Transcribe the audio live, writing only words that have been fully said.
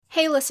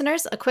Hey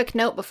listeners, a quick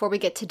note before we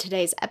get to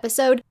today's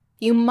episode.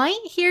 You might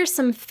hear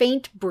some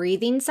faint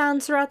breathing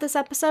sounds throughout this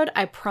episode.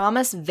 I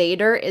promise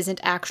Vader isn't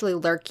actually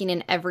lurking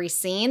in every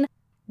scene.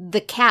 The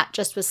cat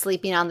just was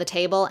sleeping on the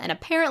table and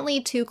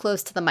apparently too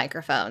close to the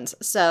microphones,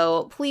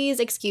 so please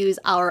excuse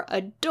our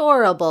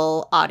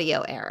adorable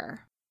audio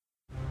error.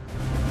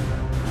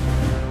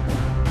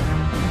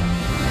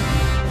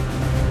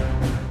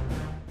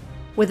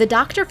 With a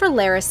doctor for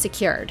Laris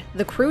secured,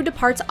 the crew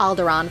departs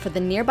Alderaan for the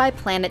nearby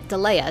planet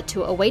Delea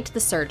to await the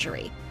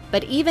surgery.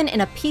 But even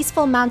in a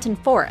peaceful mountain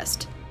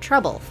forest,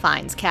 trouble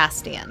finds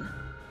Castian.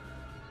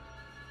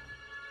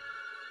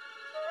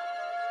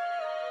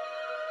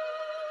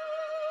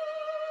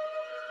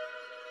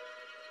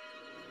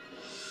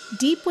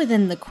 Deep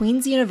within the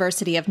Queen's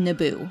University of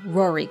Naboo,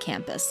 Rory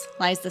campus,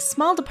 lies the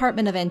small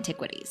Department of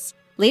Antiquities.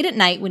 Late at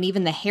night, when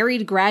even the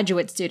harried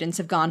graduate students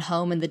have gone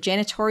home and the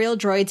janitorial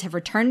droids have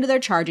returned to their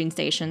charging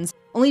stations,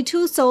 only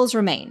two souls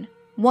remain.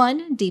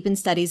 One, deep in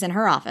studies in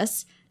her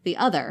office, the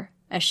other,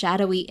 a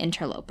shadowy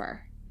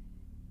interloper.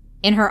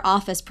 In her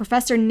office,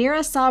 Professor Nira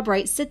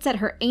Sawbright sits at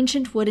her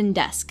ancient wooden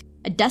desk.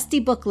 A dusty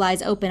book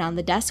lies open on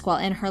the desk while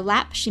in her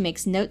lap she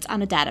makes notes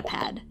on a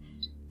datapad.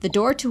 The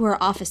door to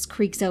her office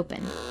creaks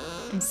open,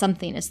 and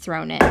something is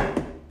thrown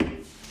in.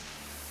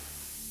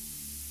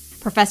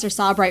 Professor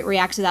Sawbright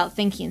reacts without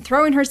thinking,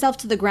 throwing herself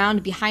to the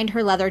ground behind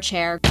her leather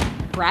chair,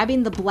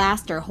 grabbing the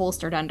blaster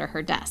holstered under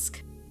her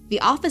desk.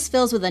 The office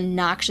fills with a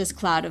noxious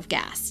cloud of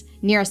gas.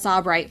 Nira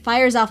Sawbright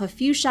fires off a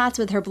few shots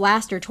with her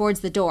blaster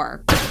towards the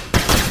door,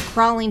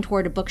 crawling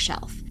toward a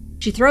bookshelf.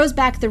 She throws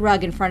back the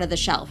rug in front of the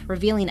shelf,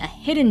 revealing a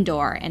hidden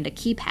door and a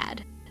keypad.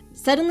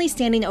 Suddenly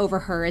standing over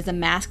her is a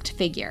masked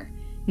figure.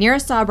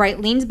 Nira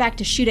Sawbright leans back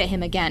to shoot at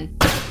him again,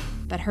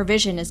 but her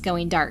vision is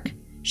going dark.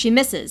 She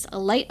misses, a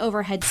light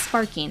overhead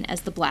sparking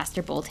as the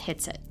blaster bolt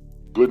hits it.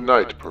 Good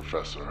night,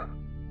 Professor.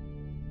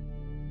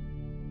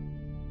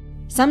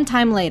 Some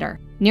time later,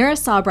 Nira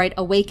Sawbright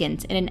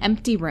awakens in an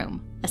empty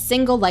room, a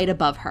single light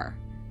above her.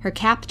 Her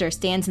captor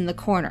stands in the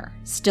corner,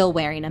 still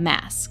wearing a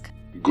mask.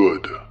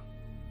 Good.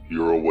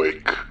 You're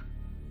awake.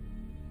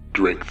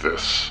 Drink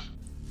this.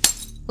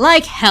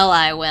 Like hell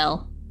I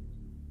will.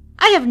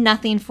 I have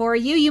nothing for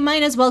you. You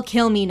might as well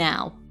kill me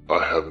now.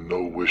 I have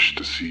no wish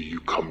to see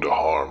you come to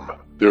harm.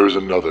 There is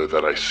another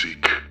that I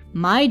seek.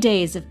 My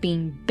days of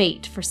being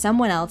bait for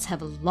someone else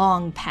have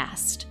long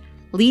passed.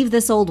 Leave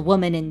this old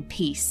woman in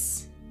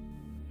peace.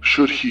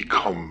 Should he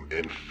come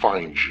and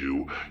find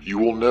you, you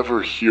will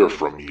never hear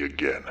from me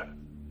again.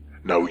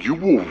 Now you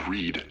will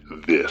read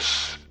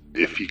this.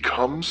 If he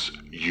comes,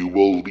 you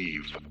will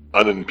leave,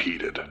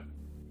 unimpeded.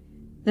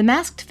 The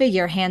masked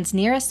figure hands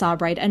Nira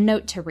Sawbright a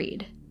note to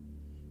read.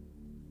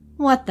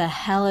 What the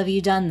hell have you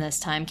done this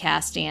time,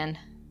 Castian?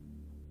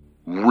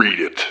 Read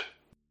it.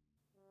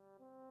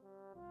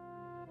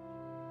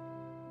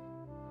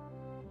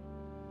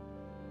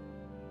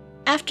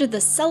 After the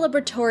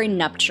celebratory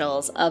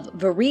nuptials of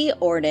Varee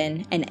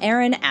Orden and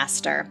Aaron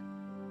Aster,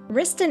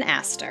 Riston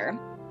Aster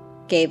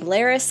gave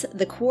Laris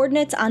the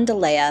coordinates on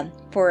Delea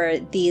for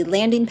the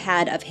landing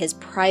pad of his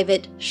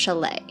private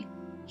chalet.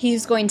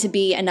 He's going to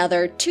be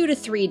another 2 to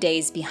 3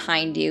 days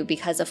behind you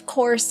because, of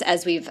course,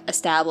 as we've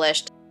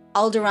established,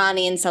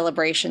 Alderaanian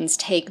celebrations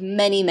take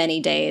many, many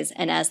days,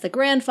 and as the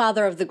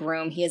grandfather of the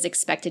groom, he is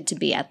expected to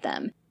be at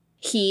them.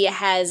 He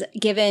has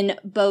given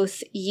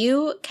both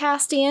you,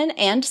 Castian,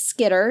 and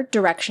Skitter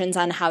directions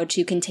on how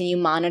to continue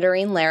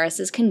monitoring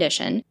Laris's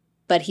condition,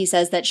 but he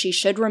says that she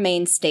should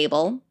remain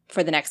stable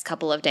for the next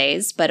couple of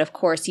days, but of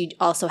course you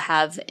also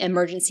have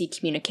emergency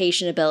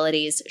communication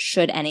abilities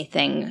should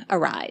anything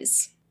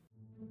arise.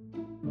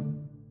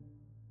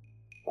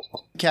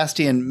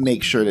 Castian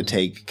makes sure to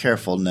take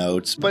careful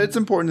notes, but it's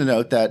important to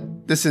note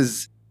that this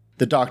is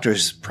the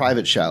doctor's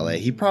private chalet.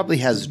 He probably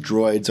has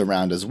droids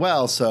around as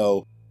well,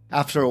 so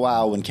after a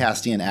while, when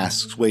Castian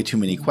asks way too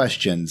many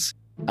questions,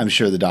 I'm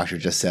sure the doctor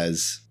just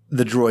says,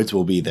 the droids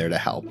will be there to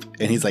help.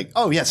 And he's like,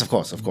 oh yes, of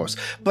course.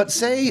 But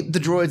say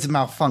the droids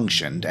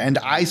malfunctioned and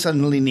I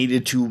suddenly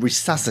needed to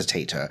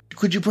resuscitate her.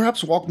 Could you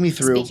perhaps walk me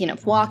through? Speaking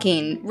of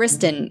walking,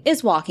 Riston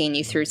is walking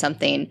you through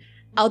something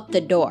out the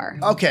door.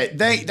 Okay,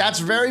 that's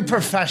very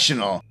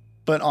professional.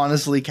 But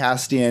honestly,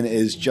 Castian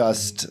is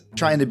just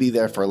trying to be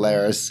there for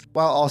Laris,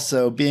 while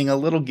also being a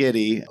little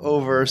giddy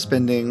over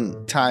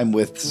spending time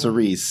with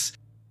Cerise.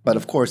 But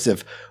of course,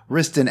 if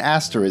Riston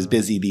Aster is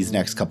busy these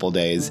next couple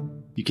days,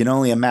 you can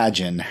only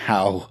imagine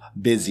how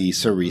busy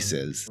Cerise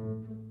is.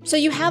 So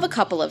you have a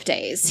couple of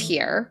days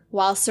here.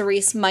 While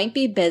Cerise might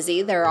be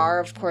busy, there are,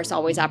 of course,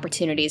 always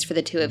opportunities for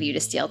the two of you to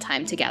steal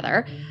time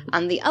together.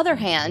 On the other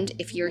hand,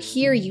 if you're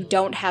here, you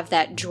don't have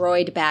that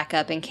droid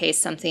backup in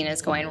case something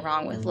is going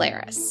wrong with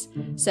Laris.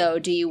 So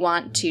do you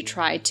want to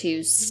try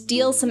to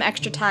steal some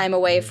extra time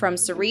away from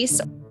Cerise,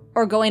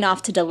 or going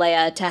off to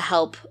Delea to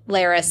help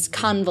Laris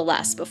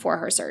convalesce before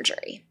her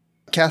surgery?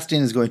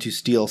 Castian is going to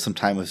steal some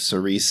time with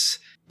Cerise,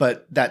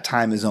 but that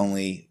time is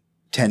only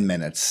 10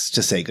 minutes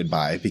to say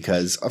goodbye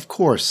because, of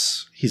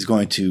course, he's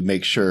going to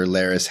make sure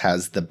Laris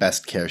has the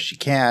best care she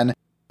can, and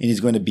he's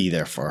going to be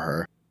there for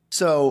her.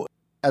 So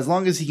as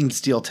long as he can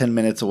steal 10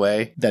 minutes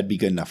away, that'd be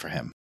good enough for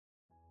him.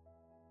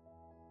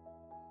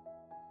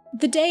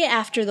 The day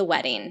after the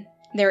wedding,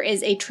 there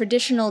is a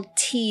traditional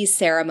tea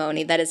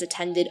ceremony that is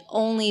attended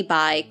only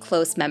by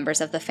close members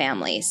of the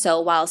family.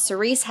 So while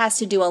Cerise has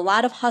to do a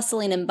lot of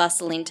hustling and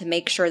bustling to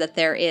make sure that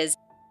there is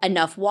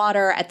enough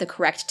water at the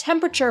correct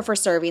temperature for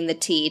serving the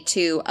tea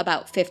to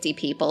about 50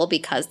 people,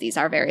 because these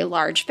are very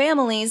large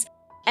families,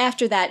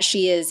 after that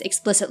she is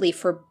explicitly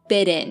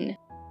forbidden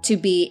to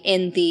be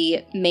in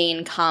the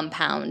main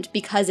compound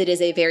because it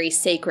is a very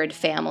sacred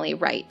family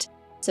rite.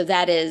 So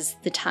that is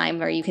the time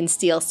where you can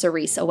steal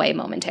Cerise away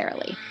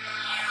momentarily.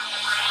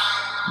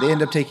 They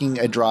end up taking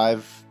a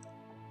drive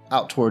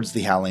out towards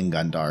the Howling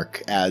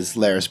Gundark as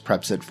Laris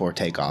preps it for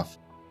takeoff.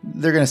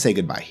 They're going to say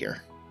goodbye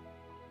here.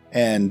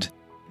 And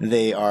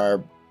they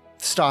are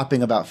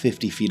stopping about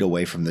 50 feet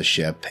away from the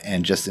ship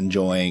and just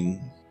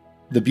enjoying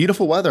the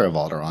beautiful weather of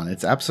Alderaan.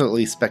 It's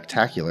absolutely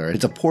spectacular.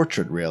 It's a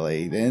portrait,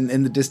 really.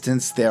 In the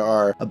distance, there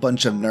are a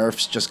bunch of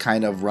nerfs just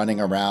kind of running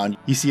around.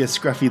 You see a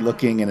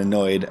scruffy-looking and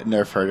annoyed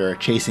nerf herder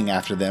chasing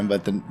after them,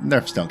 but the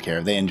nerfs don't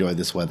care. They enjoy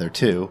this weather,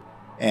 too.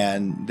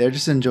 And they're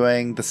just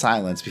enjoying the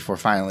silence before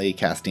finally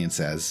Castian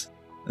says,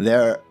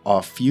 "There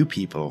are few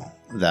people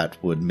that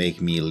would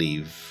make me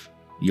leave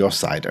your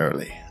side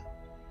early.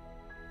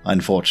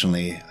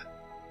 Unfortunately,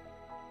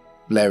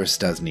 Laris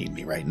does need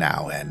me right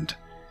now, and..."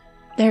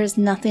 There's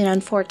nothing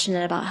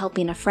unfortunate about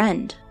helping a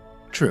friend.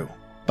 True,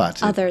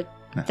 but... Other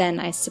than,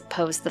 I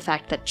suppose, the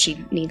fact that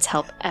she needs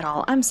help at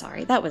all. I'm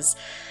sorry, that was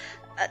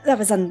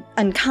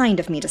unkind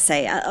of me to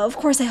say. Of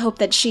course I hope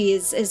that she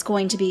is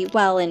going to be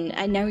well, and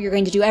I know you're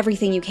going to do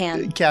everything you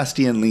can.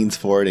 Castian leans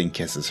forward and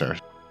kisses her,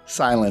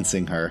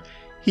 silencing her.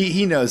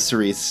 He knows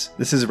Cerise.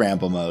 This is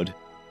ramble mode.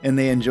 And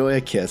they enjoy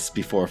a kiss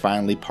before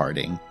finally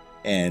parting.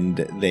 And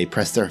they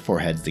press their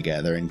foreheads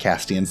together, and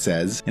Castian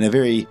says, in a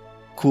very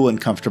cool and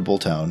comfortable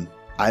tone,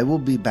 "I will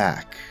be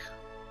back.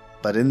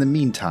 But in the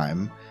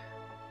meantime,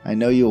 I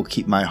know you will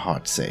keep my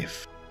heart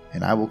safe,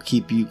 and I will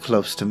keep you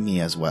close to me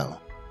as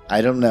well.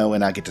 I don't know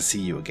when I get to see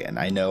you again.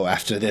 I know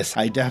after this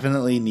I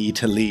definitely need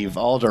to leave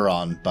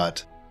Alderaan,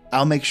 but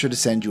I'll make sure to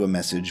send you a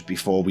message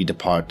before we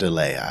depart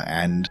Delea,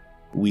 and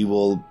we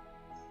will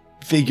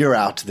figure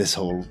out this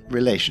whole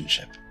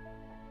relationship."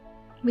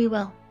 We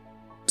will.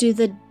 Do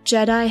the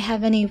Jedi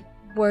have any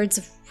words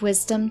of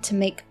wisdom to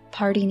make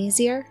parting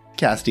easier?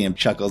 Castian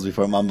chuckles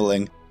before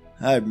mumbling,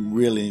 "I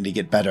really need to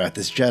get better at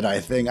this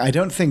Jedi thing. I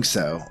don't think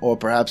so, or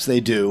perhaps they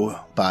do,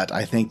 but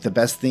I think the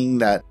best thing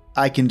that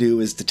I can do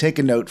is to take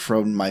a note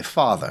from my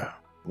father.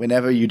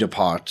 Whenever you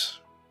depart,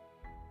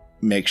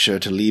 make sure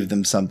to leave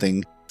them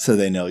something so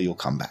they know you'll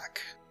come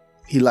back.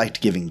 He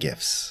liked giving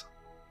gifts."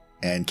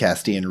 And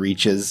Castian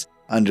reaches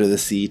under the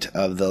seat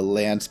of the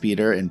land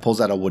speeder and pulls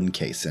out a wooden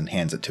case and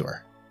hands it to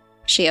her.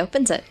 She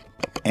opens it.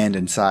 And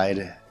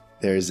inside,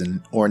 there's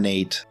an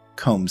ornate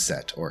comb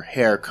set, or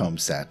hair comb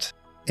set.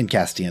 And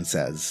Castian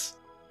says,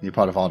 "You're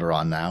part of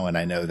Alderaan now, and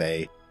I know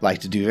they like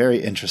to do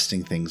very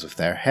interesting things with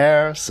their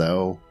hair,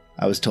 so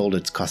I was told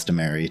it's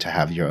customary to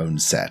have your own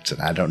set,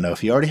 and I don't know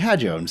if you already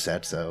had your own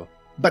set, so...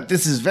 But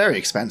this is very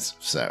expensive,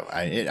 so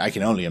I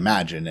can only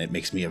imagine it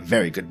makes me a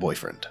very good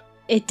boyfriend."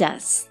 It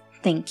does.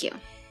 Thank you.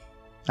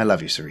 "I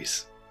love you,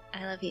 Cerise."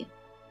 I love you.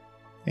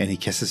 And he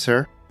kisses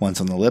her, once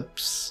on the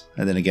lips,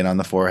 and then again on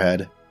the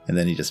forehead, and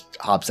then he just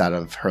hops out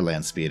of her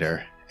land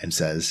speeder and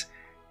says,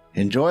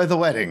 "Enjoy the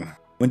wedding."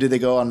 When do they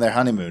go on their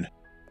honeymoon?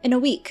 In a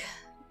week.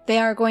 They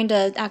are going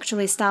to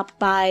actually stop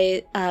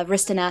by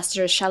Rhystan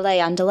Aster's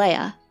chalet on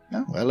Delea.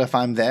 Oh, well, if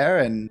I'm there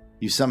and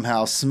you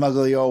somehow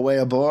smuggle your way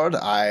aboard,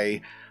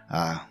 I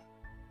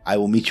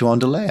will meet you on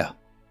Delea.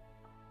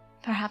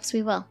 Perhaps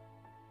we will.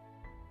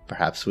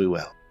 Perhaps we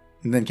will.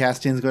 And then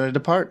Castian's going to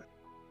depart,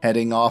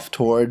 heading off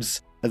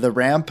towards the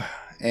ramp,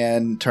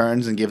 and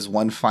turns and gives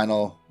one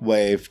final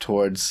wave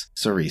towards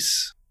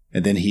Cerise.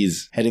 And then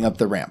he's heading up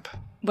the ramp,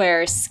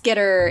 where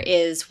Skitter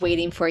is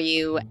waiting for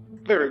you.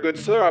 "Very good,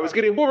 sir. I was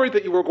getting worried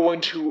that you were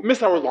going to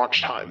miss our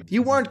launch time."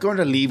 "You weren't going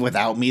to leave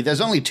without me.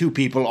 There's only 2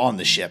 people on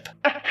the ship."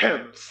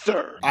 "Ahem,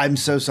 sir." "I'm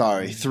so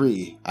sorry.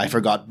 3. I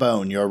forgot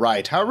Bone. You're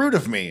right. How rude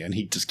of me." And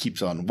he just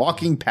keeps on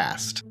walking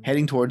past,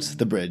 heading towards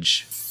the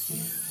bridge.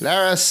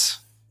 "Laris."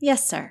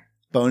 "Yes, sir."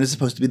 "Bone is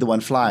supposed to be the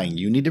one flying.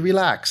 You need to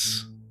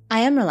relax." "I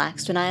am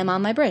relaxed when I am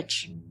on my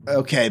bridge."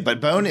 "Okay, but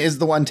Bone is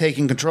the one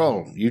taking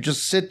control. You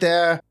just sit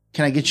there.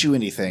 Can I get you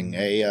anything?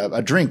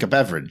 A drink, a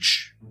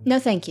beverage?" "No,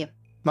 thank you."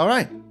 "All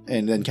right."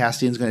 And then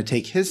Castian's going to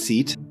take his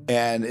seat,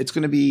 and it's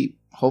going to be,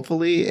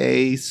 hopefully,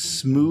 a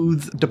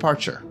smooth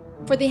departure.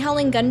 For the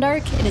Howling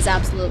Gundark, it is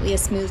absolutely a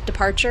smooth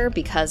departure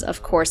because,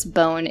 of course,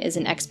 Bone is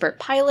an expert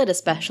pilot,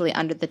 especially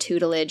under the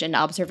tutelage and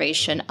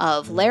observation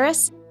of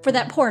Laris. For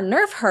that poor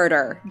nerf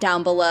herder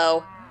down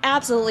below,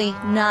 absolutely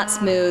not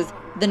smooth.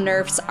 The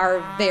nerfs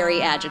are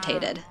very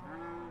agitated.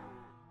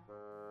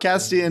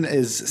 Castian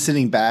is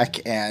sitting back,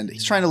 and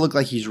he's trying to look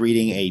like he's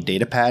reading a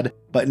datapad,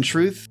 but in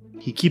truth,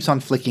 he keeps on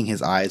flicking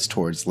his eyes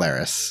towards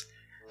Laris.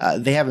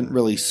 They haven't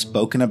really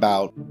spoken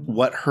about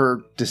what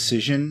her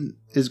decision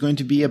is going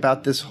to be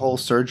about this whole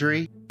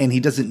surgery, and he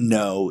doesn't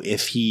know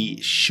if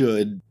he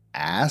should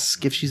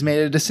ask if she's made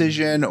a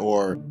decision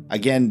or,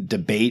 again,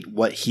 debate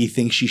what he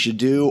thinks she should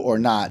do or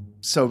not.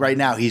 So right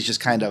now he's just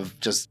kind of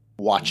just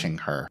watching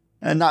her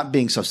and not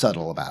being so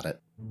subtle about it.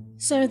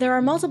 So there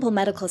are multiple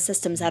medical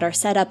systems that are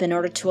set up in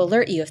order to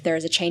alert you if there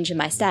is a change in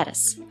my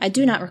status. I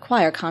do not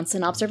require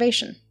constant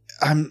observation.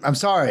 I'm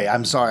sorry.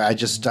 I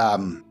just,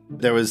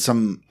 there was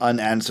some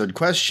unanswered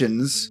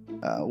questions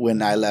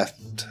when I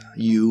left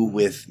you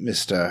with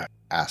Mr.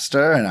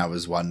 Astor, and I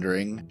was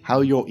wondering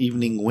how your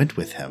evening went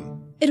with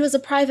him. It was a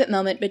private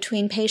moment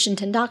between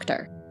patient and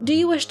doctor. Do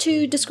you wish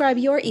to describe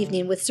your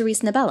evening with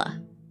Cerise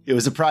Nabella? It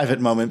was a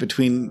private moment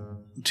between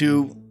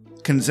two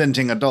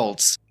consenting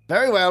adults.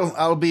 Very well,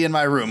 I'll be in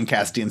my room,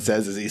 Castian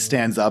says as he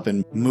stands up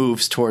and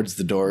moves towards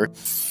the door.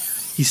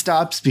 He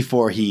stops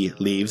before he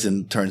leaves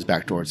and turns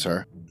back towards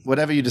her.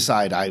 Whatever you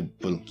decide, I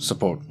will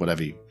support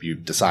whatever you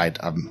decide.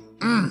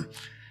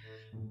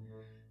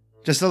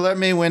 Just alert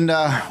me when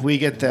we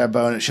get there,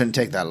 Bone. It shouldn't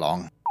take that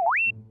long.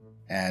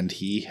 And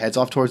he heads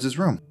off towards his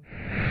room.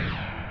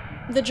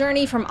 The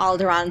journey from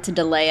Alderaan to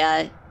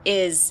Delea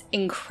is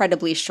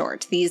incredibly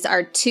short. These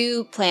are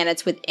two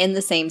planets within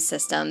the same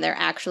system. They're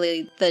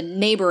actually the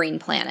neighboring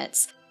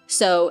planets.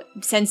 So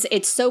since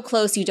it's so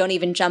close you don't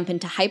even jump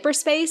into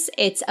hyperspace,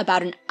 it's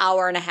about an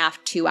hour and a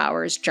half, 2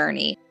 hours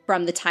journey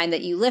from the time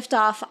that you lift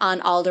off on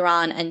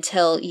Alderaan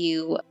until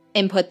you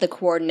input the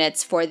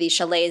coordinates for the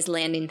Chalet's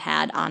landing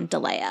pad on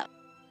Delea.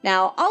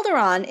 Now,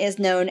 Alderaan is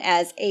known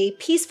as a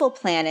peaceful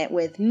planet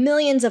with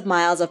millions of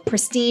miles of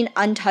pristine,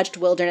 untouched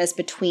wilderness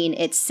between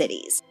its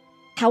cities.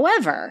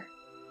 However,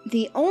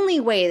 the only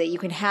way that you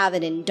can have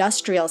an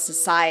industrial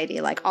society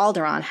like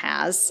Alderaan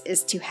has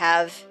is to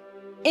have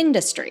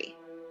industry,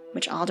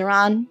 which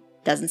Alderaan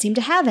doesn't seem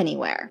to have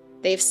anywhere.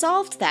 They've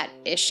solved that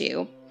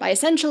issue by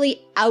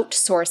essentially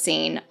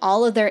outsourcing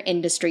all of their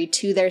industry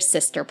to their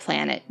sister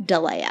planet,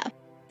 Delea.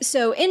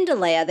 So in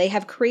Delea, they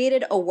have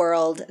created a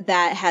world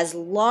that has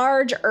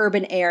large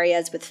urban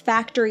areas with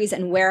factories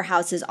and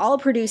warehouses all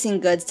producing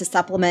goods to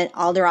supplement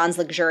Alderaan's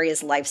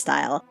luxurious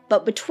lifestyle.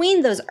 But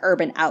between those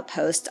urban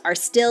outposts are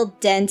still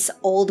dense,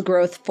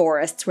 old-growth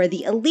forests where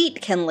the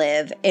elite can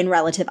live in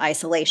relative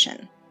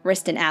isolation.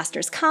 Rhystan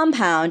Astor's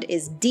compound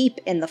is deep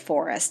in the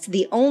forest,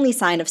 the only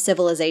sign of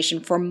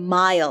civilization for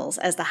miles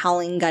as the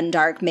Howling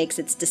Gundark makes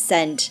its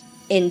descent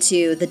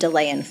into the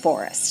Delean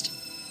forest.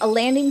 A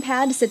landing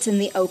pad sits in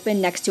the open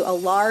next to a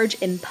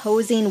large,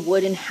 imposing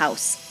wooden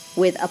house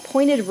with a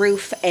pointed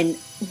roof and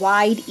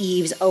wide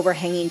eaves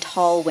overhanging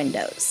tall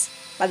windows.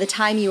 By the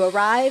time you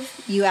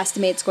arrive, you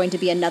estimate it's going to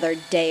be another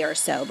day or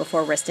so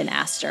before Rhystan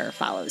Astor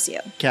follows you.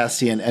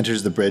 Castian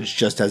enters the bridge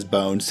just as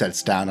Bone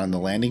sets down on the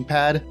landing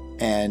pad,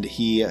 and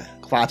he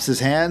claps his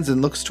hands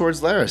and looks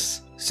towards Laris.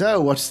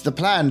 So, what's the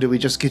plan? Do we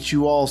just get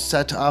you all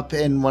set up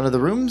in one of the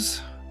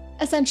rooms?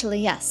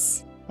 Essentially,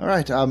 yes. All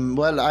right,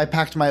 well, I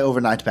packed my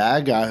overnight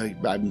bag.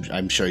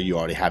 I'm sure you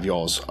already have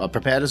yours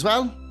prepared as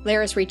well.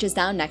 Laris reaches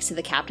down next to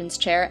the captain's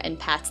chair and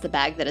pats the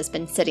bag that has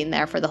been sitting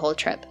there for the whole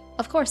trip.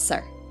 Of course,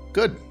 sir.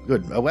 Good.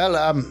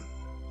 Well,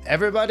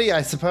 everybody,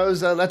 I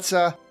suppose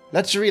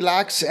let's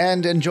relax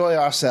and enjoy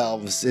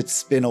ourselves.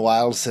 It's been a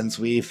while since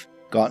we've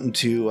gotten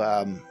to,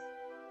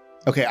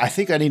 Okay, I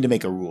think I need to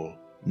make a rule.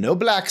 No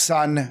Black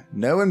Sun,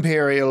 no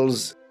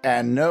Imperials,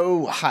 and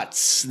no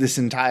huts this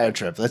entire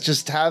trip. Let's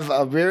just have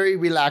a very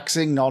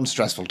relaxing,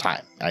 non-stressful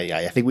time.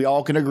 I think we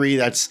all can agree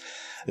that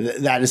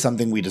is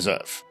something we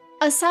deserve.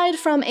 Aside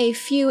from a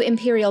few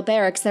Imperial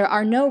barracks, there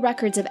are no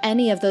records of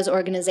any of those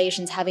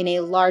organizations having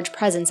a large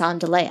presence on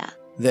Delea.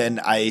 Then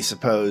I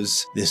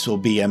suppose this will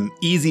be an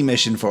easy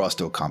mission for us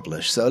to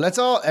accomplish. So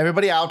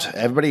everybody out.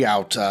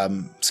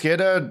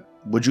 Skidder,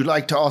 would you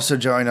like to also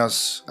join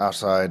us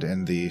outside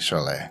in the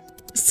chalet?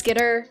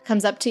 Skidder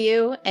comes up to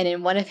you, and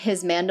in one of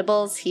his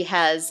mandibles, he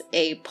has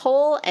a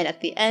pole, and at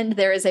the end,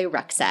 there is a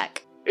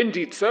rucksack.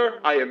 Indeed, sir.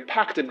 I am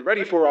packed and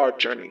ready for our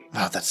journey.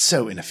 Wow, that's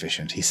so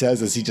inefficient, he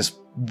says as he just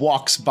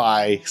walks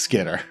by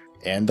Skidder.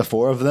 And the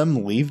four of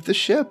them leave the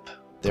ship.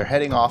 They're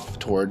heading off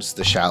towards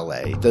the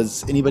chalet.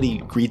 Does anybody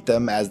greet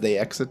them as they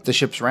exit the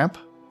ship's ramp?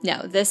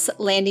 No, this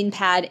landing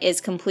pad is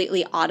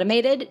completely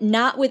automated,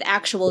 not with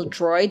actual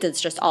droids,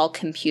 it's just all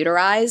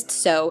computerized.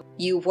 So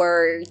you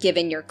were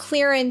given your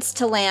clearance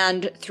to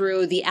land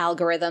through the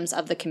algorithms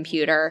of the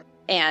computer,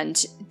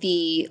 and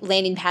the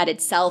landing pad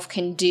itself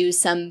can do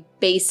some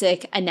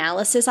basic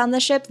analysis on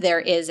the ship. There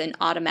is an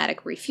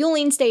automatic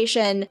refueling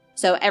station,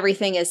 so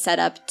everything is set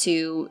up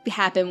to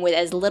happen with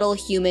as little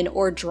human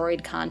or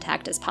droid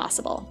contact as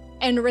possible.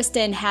 And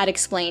Rhystan had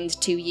explained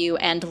to you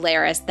and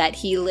Laris that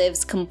he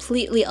lives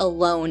completely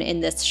alone in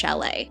this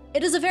chalet.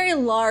 It is a very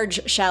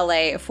large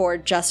chalet for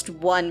just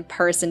one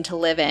person to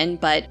live in,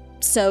 but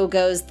so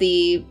goes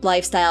the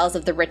lifestyles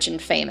of the rich and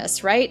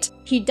famous, right?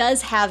 He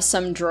does have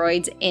some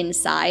droids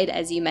inside,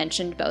 as you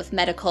mentioned, both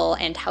medical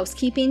and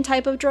housekeeping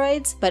type of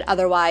droids, but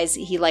otherwise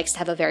he likes to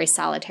have a very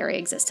solitary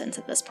existence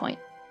at this point.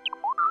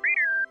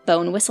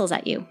 Bone whistles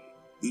at you.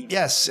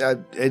 Yes,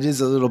 it is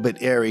a little bit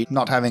airy,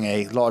 not having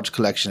a large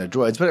collection of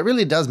droids, but it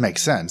really does make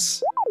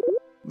sense.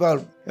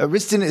 Well,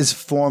 Riston is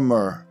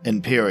former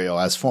Imperial,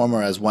 as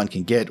former as one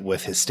can get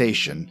with his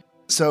station.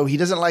 So he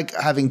doesn't like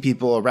having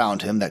people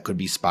around him that could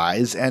be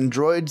spies, and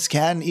droids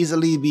can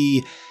easily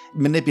be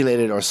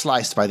manipulated or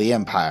sliced by the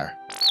Empire.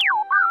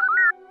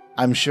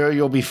 I'm sure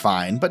you'll be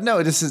fine, but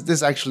no,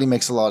 this actually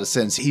makes a lot of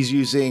sense. He's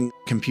using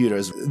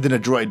computers than a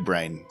droid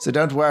brain. So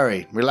don't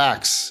worry,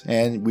 relax,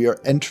 and we are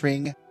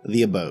entering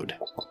the abode.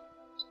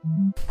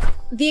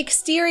 The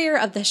exterior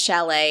of the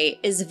chalet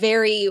is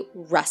very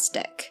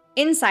rustic.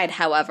 Inside,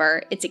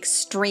 however, it's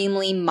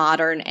extremely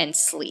modern and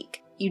sleek.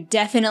 You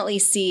definitely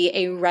see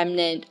a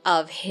remnant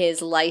of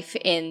his life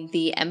in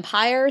the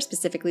Empire,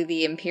 specifically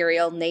the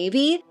Imperial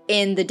Navy,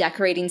 in the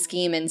decorating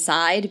scheme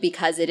inside,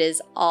 because it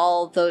is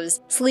all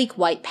those sleek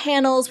white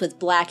panels with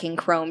black and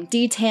chrome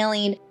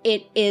detailing.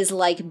 It is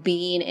like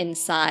being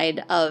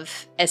inside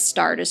of a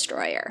Star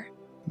Destroyer.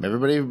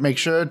 Everybody make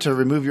sure to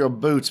remove your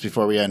boots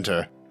before we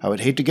enter. I would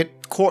hate to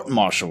get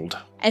court-martialed.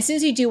 As soon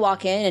as you do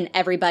walk in and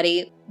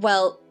everybody,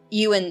 well,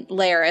 you and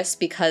Laris,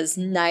 because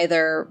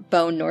neither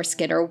Bone nor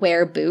Skitter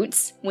wear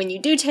boots. When you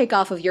do take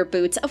off of your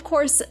boots, of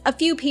course, a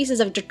few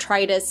pieces of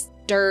detritus,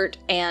 dirt,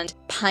 and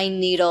pine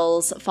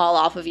needles fall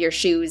off of your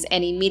shoes,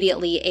 and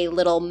immediately a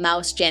little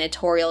mouse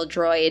janitorial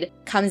droid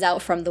comes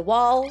out from the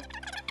wall,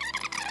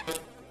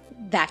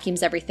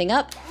 vacuums everything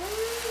up,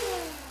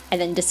 and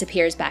then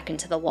disappears back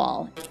into the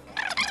wall.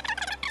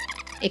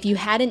 If you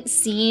hadn't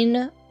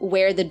seen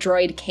where the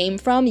droid came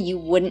from, you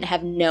wouldn't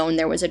have known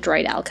there was a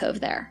droid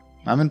alcove there.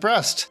 I'm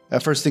impressed.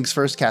 First things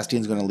first,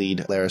 Castian's going to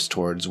lead Laris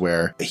towards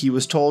where he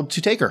was told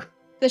to take her.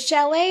 The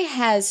chalet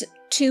has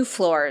 2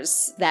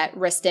 floors that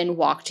Riston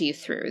walked you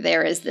through.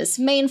 There is this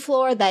main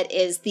floor that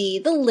is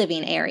the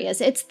living areas.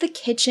 It's the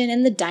kitchen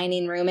and the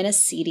dining room and a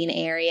seating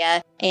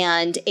area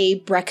and a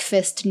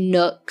breakfast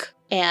nook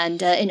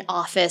and an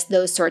office,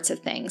 those sorts of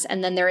things.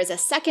 And then there is a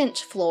second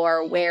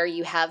floor where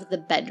you have the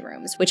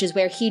bedrooms, which is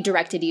where he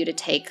directed you to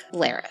take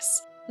Laris.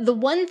 The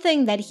one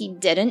thing that he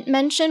didn't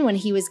mention when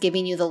he was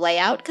giving you the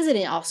layout, because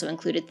it also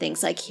included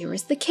things like here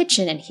is the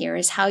kitchen and here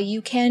is how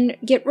you can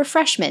get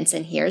refreshments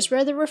and here's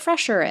where the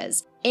refresher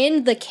is.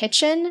 In the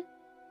kitchen,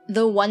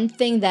 the one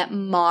thing that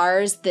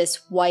mars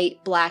this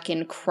white, black,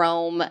 and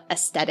chrome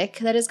aesthetic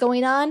that is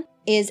going on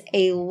is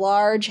a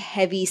large,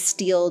 heavy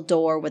steel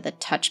door with a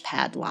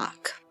touchpad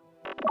lock.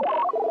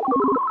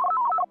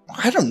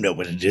 I don't know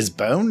what it is,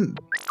 Bone.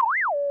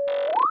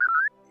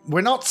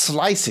 We're not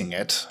slicing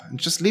it.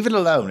 Just leave it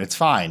alone. It's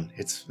fine.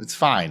 It's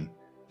fine.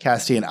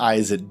 Castian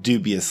eyes it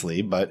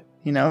dubiously, but,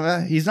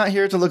 he's not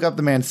here to look up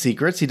the man's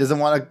secrets. He doesn't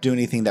want to do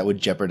anything that would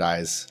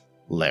jeopardize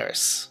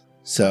Laris.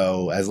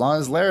 So, as long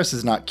as Laris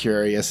is not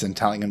curious and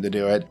telling him to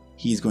do it,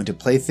 he's going to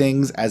play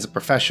things as a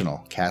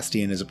professional.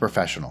 Castian is a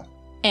professional.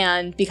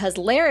 And because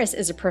Laris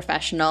is a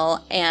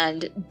professional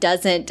and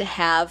doesn't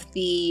have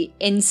the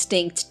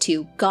instinct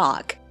to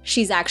gawk,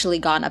 she's actually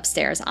gone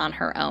upstairs on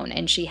her own,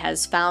 and she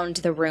has found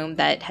the room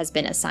that has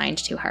been assigned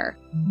to her.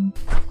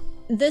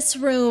 This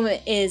room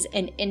is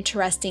an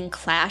interesting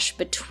clash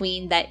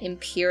between that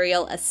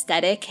Imperial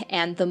aesthetic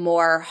and the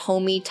more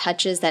homey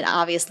touches that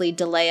obviously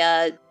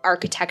Delea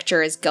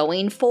architecture is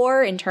going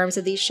for in terms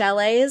of these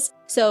chalets.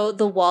 So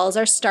the walls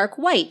are stark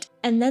white,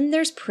 and then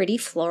there's pretty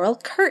floral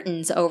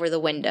curtains over the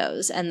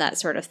windows and that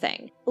sort of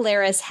thing.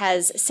 Laris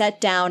has set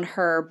down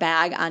her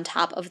bag on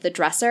top of the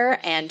dresser,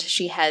 and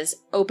she has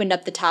opened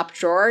up the top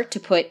drawer to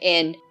put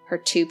in her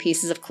 2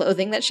 pieces of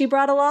clothing that she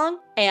brought along.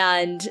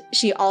 And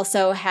she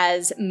also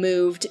has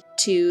moved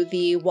to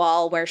the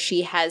wall where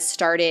she has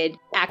started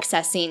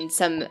accessing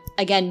some,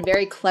 again,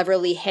 very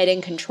cleverly hidden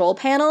control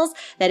panels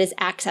that is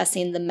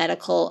accessing the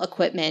medical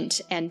equipment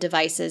and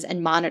devices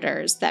and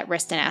monitors that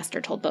Riston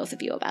Aster told both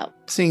of you about.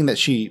 Seeing that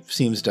she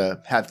seems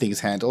to have things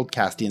handled,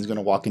 Castian's going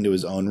to walk into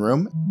his own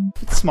room.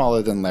 It's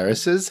smaller than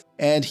Laris's,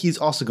 and he's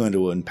also going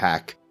to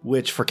unpack,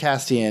 which for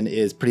Castian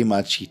is pretty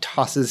much he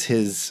tosses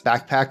his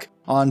backpack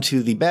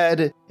onto the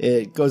bed.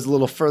 It goes a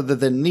little further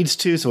than it needs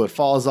to, so it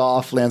falls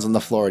off, lands on the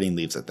floor, and he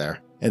leaves it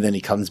there. And then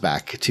he comes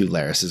back to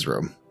Laris's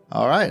room.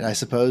 All right, I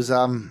suppose,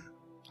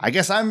 I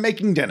guess I'm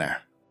making dinner.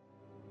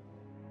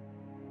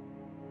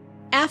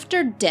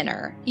 After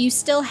dinner, you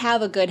still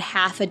have a good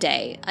half a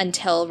day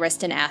until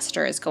Riston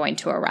Aster is going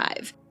to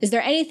arrive. Is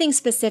there anything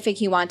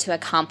specific you want to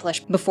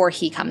accomplish before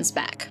he comes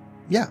back?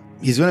 Yeah,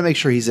 he's going to make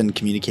sure he's in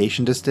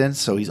communication distance,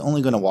 so he's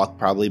only going to walk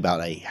probably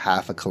about a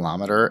half a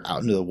kilometer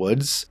out into the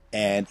woods,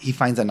 and he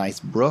finds a nice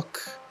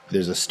brook.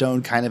 There's a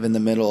stone kind of in the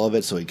middle of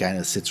it, so he kind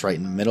of sits right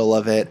in the middle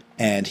of it,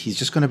 and he's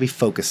just going to be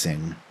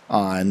focusing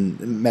on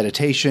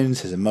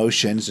meditations, his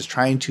emotions, just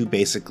trying to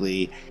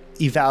basically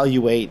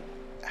evaluate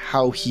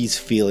how he's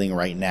feeling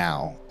right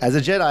now. As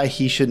a Jedi,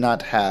 he should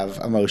not have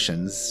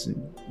emotions,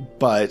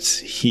 but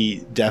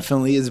he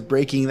definitely is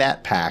breaking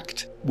that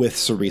pact with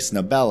Cerise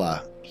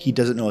Nobella. He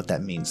doesn't know what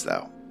that means,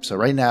 though. So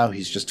right now,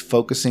 he's just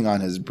focusing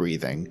on his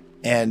breathing.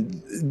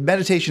 And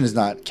meditation is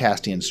not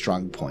Castian's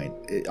strong point.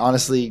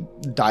 Honestly,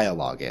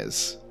 dialogue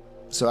is.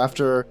 So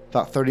after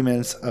about 30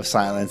 minutes of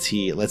silence,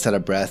 he lets out a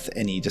breath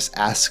and he just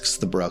asks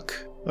the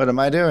brook, "What am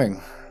I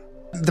doing?"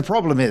 The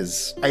problem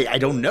is, I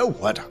don't know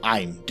what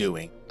I'm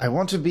doing. I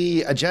want to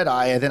be a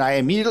Jedi, and then I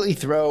immediately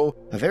throw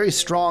a very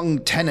strong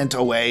tenant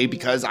away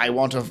because I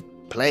want to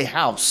play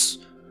house.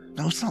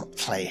 No, it's not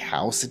play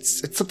house.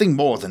 It's something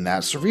more than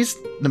that. Cerise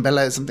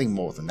Nabella is something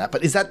more than that.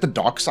 But is that the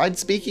dark side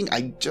speaking?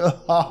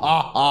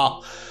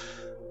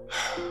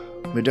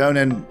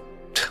 Madonin.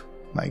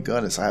 My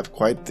goodness, I have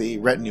quite the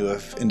retinue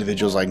of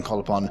individuals I can call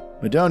upon.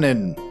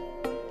 Madonin.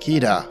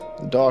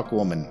 Kida, the Dark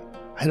Woman.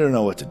 I don't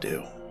know what to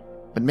do.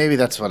 But maybe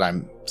that's what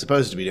I'm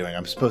supposed to be doing.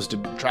 I'm supposed to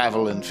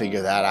travel and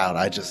figure that out.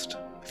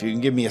 If you can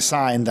give me a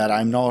sign that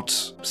I'm not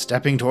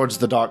stepping towards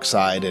the dark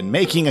side and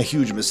making a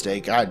huge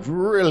mistake, I'd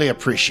really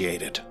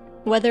appreciate it.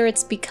 Whether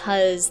it's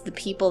because the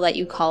people that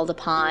you called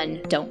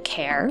upon don't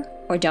care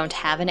or don't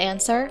have an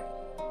answer,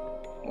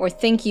 or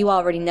think you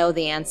already know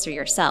the answer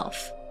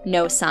yourself,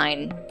 no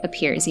sign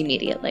appears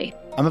immediately.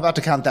 I'm about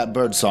to count that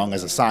bird song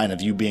as a sign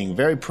of you being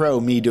very pro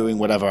me doing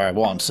whatever I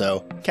want,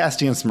 so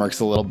Castian smirks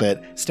a little bit,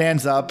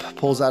 stands up,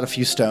 pulls out a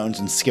few stones,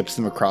 and skips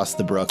them across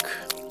the brook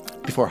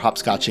before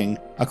hopscotching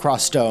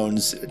across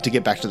stones to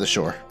get back to the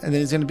shore. And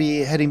then he's going to be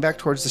heading back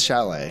towards the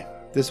chalet.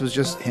 This was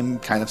just him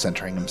kind of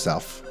centering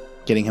himself,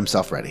 getting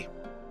himself ready.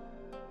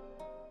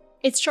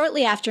 It's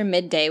shortly after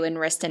midday when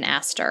Riston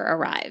Aster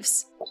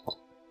arrives.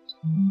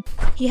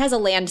 He has a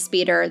land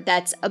speeder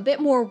that's a bit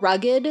more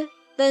rugged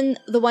than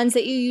the ones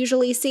that you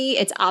usually see.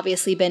 It's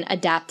obviously been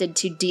adapted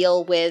to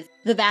deal with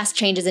the vast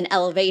changes in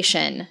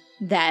elevation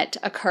that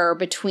occur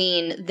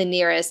between the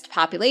nearest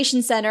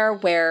population center,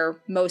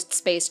 where most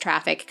space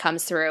traffic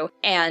comes through,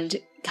 and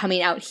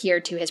coming out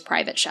here to his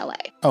private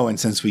chalet. Oh, and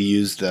since we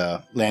used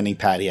the landing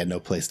pad, he had no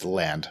place to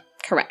land.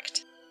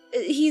 Correct.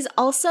 He's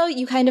also,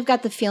 you kind of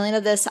got the feeling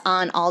of this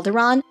on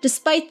Alderaan,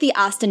 despite the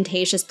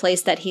ostentatious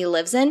place that he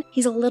lives in,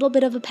 he's a little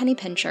bit of a penny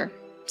pincher.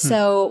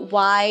 So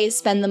why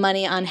spend the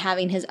money on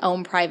having his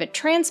own private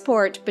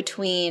transport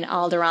between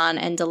Alderaan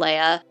and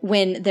Delea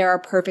when there are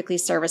perfectly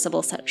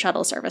serviceable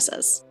shuttle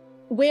services?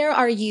 Where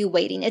are you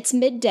waiting? It's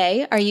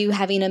midday. Are you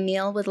having a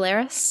meal with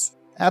Laris?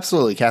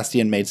 Absolutely.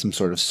 Castian made some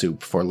sort of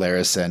soup for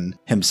Laris and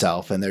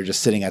himself, and they're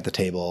just sitting at the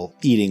table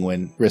eating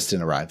when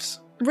Riston arrives.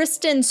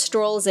 Riston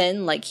strolls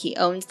in like he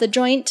owns the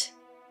joint,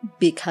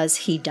 because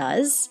he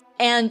does,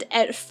 and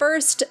at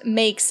first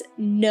makes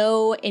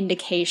no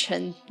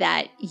indication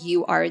that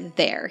you are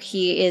there.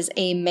 He is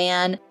a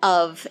man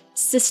of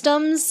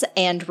systems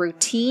and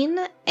routine,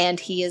 and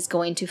he is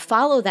going to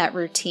follow that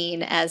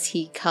routine as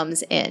he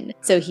comes in.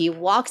 So he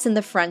walks in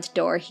the front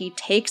door, he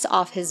takes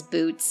off his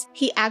boots,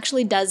 he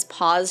actually does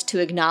pause to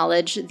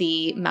acknowledge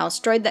the mouse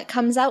droid that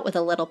comes out with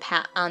a little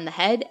pat on the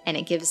head, and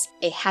it gives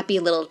a happy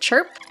little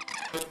chirp.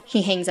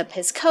 He hangs up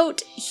his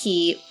coat,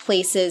 he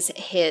places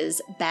his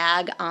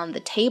bag on the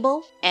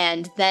table,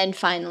 and then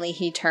finally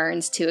he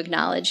turns to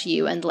acknowledge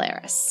you and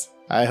Laris.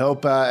 I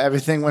hope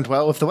everything went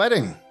well with the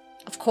wedding.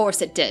 Of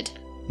course it did.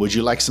 Would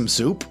you like some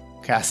soup?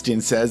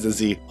 Castian says as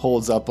he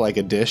holds up like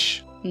a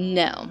dish.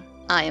 No,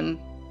 I am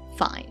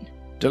fine.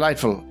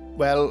 Delightful.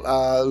 Well,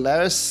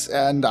 Laris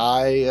and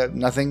I,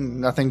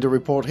 nothing to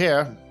report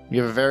here.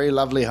 You have a very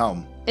lovely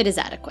home. It is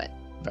adequate.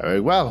 Very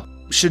well.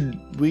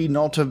 Should we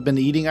not have been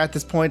eating at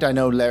this point? I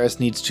know Laris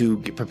needs to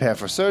prepare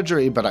for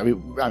surgery, but we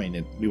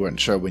weren't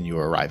sure when you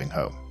were arriving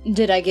home.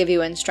 Did I give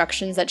you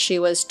instructions that she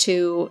was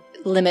to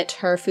limit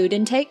her food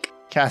intake?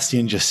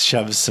 Castian just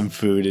shoves some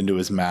food into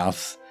his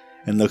mouth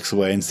and looks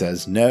away and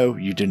says, no,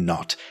 you did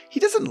not. He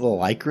doesn't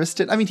like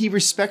Riston. I mean, he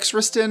respects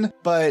Riston,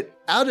 but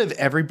out of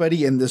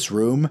everybody in this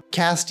room,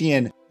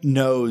 Castian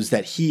knows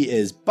that he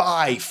is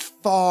by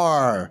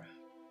far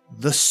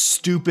the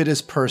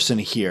stupidest person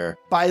here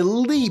by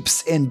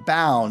leaps and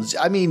bounds.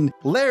 I mean,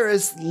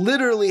 Laris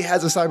literally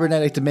has a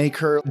cybernetic to make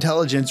her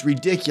intelligence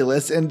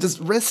ridiculous, and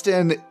just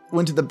Riston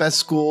went to the best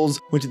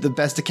schools, went to the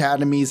best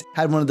academies,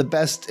 had one of the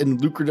best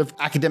and lucrative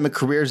academic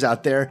careers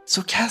out there.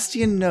 So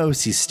Castian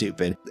knows he's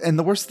stupid. And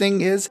the worst thing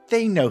is,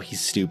 they know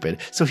he's stupid.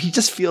 So he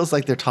just feels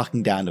like they're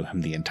talking down to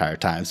him the entire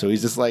time. So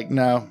he's just like,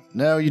 no,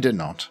 you did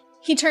not.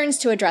 He turns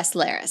to address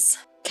Laris.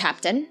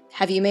 Captain,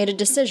 have you made a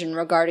decision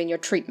regarding your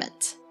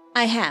treatment?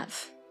 I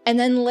have. And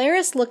then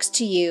Laris looks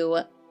to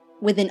you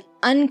with an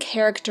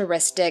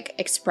uncharacteristic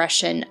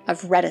expression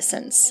of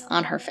reticence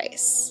on her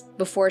face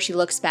before she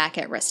looks back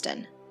at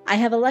Riston. I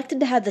have elected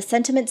to have the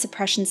sentiment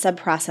suppression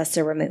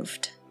subprocessor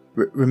removed.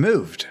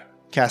 Removed?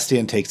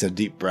 Castian takes a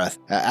deep breath,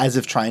 as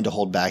if trying to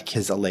hold back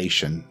his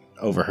elation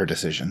over her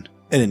decision.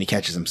 And then he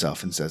catches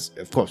himself and says,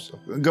 of course,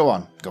 go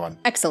on.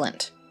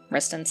 Excellent,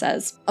 Riston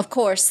says. Of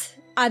course,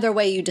 either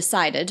way you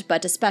decided,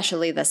 but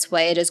especially this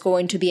way, it is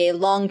going to be a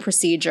long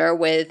procedure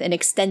with an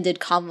extended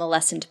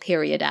convalescent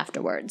period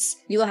afterwards.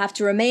 You will have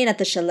to remain at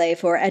the chalet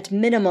for at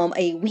minimum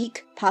a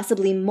week,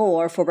 possibly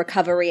more, for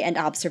recovery and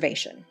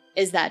observation.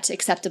 Is that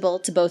acceptable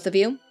to both of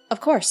you? Of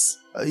course.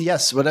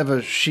 Yes,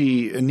 whatever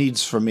she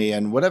needs from me,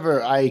 and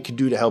whatever I can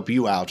do to help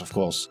you out, of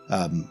course.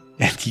 And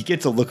he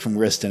gets a look from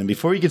Riston, and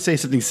before he could say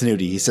something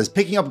snooty, he says,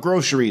 picking up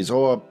groceries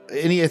or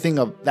anything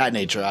of that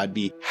nature, I'd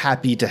be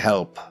happy to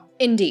help.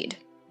 Indeed.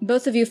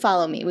 Both of you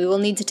follow me. We will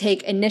need to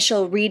take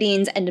initial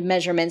readings and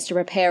measurements to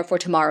prepare for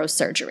tomorrow's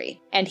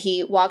surgery. And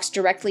he walks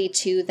directly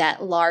to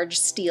that large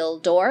steel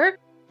door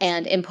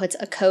and inputs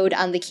a code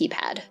on the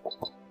keypad.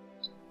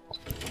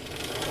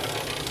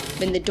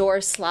 When the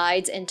door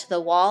slides into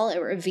the wall, it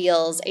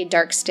reveals a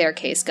dark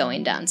staircase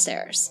going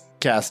downstairs.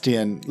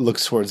 Castian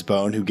looks towards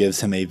Bone, who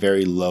gives him a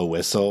very low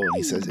whistle, and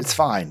he says, "It's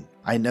fine.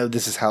 I know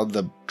this is how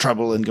the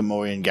trouble in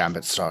Gamorrean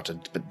Gambit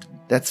started, but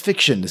that's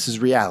fiction. This is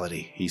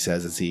reality," he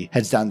says as he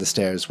heads down the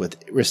stairs with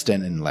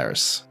Risten and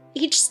Laris.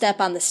 Each step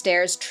on the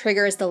stairs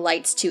triggers the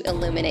lights to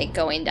illuminate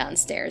going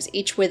downstairs,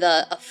 each with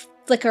a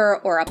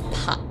flicker or a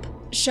pop,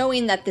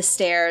 showing that the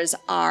stairs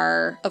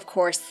are, of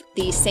course,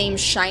 the same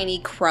shiny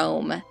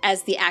chrome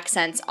as the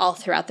accents all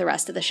throughout the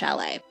rest of the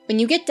chalet. When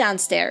you get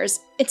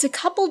downstairs, it's a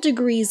couple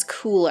degrees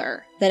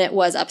cooler than it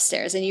was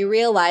upstairs, and you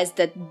realize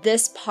that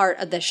this part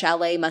of the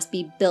chalet must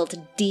be built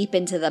deep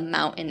into the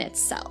mountain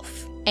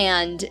itself.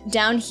 And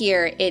down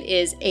here, it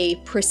is a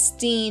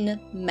pristine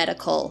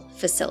medical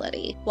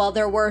facility. While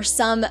there were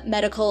some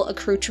medical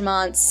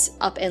accoutrements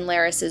up in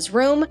Laris's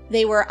room,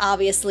 they were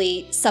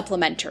obviously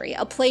supplementary,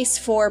 a place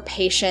for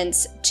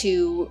patients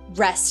to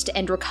rest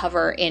and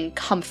recover in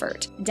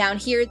comfort. Down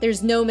here,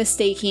 there's no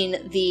mistaking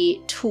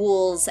the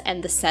tools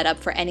and the setup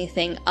for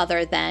anything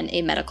other than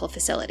a medical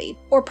facility.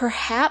 Or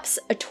perhaps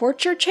a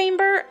torture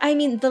chamber? I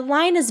mean, the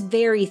line is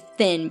very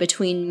thin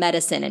between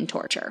medicine and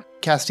torture.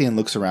 Castian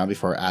looks around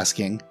before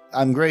asking,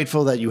 "I'm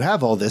grateful that you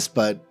have all this,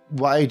 but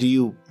why do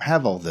you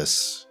have all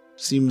this?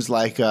 Seems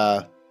like,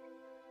 I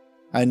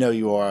know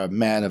you are a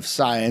man of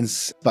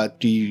science, but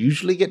do you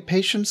usually get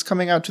patients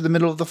coming out to the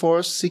middle of the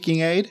forest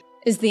seeking aid?"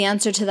 Is the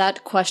answer to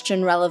that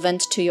question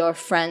relevant to your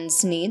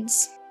friend's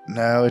needs?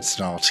 "No, it's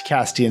not,"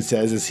 Castian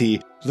says as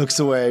he looks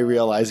away,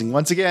 realizing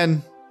once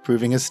again,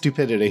 proving his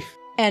stupidity.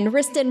 And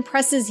Risten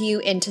presses you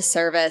into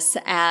service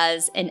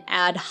as an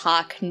ad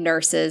hoc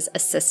nurse's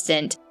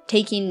assistant,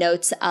 taking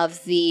notes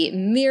of the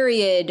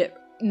myriad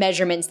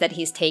measurements that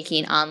he's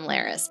taking on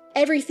Laris.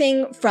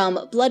 Everything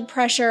from blood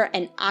pressure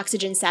and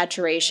oxygen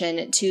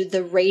saturation to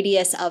the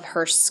radius of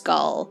her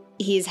skull.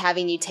 He's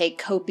having you take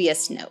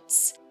copious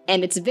notes.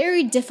 And it's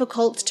very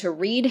difficult to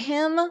read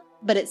him,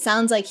 but it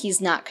sounds like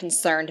he's not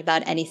concerned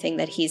about anything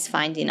that he's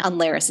finding on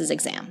Laris's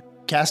exam.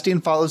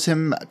 Castian follows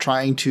him,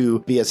 trying to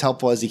be as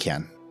helpful as he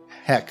can.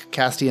 Heck,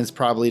 Castian's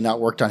probably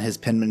not worked on his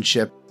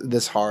penmanship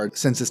this hard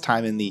since his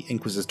time in the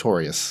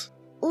Inquisitorius.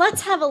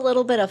 Let's have a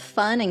little bit of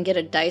fun and get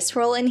a dice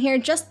roll in here,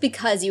 just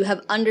because you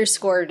have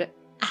underscored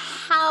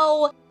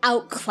how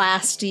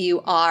outclassed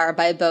you are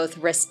by both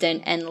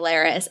Risten and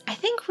Laris. I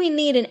think we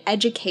need an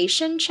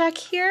education check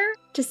here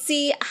to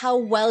see how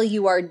well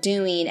you are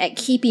doing at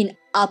keeping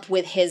up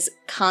with his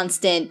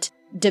constant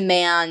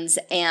demands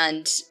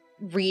and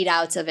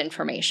readouts of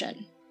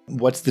information.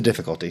 What's the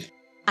difficulty?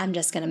 I'm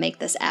just going to make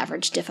this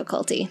average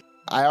difficulty.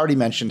 I already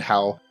mentioned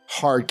how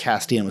hard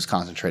Castian was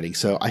concentrating,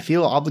 so I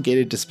feel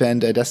obligated to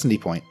spend a destiny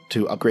point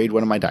to upgrade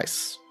one of my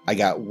dice. I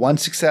got 1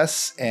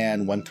 success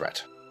and 1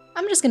 threat.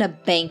 I'm just going to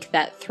bank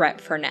that threat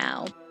for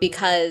now,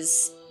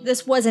 because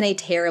this wasn't a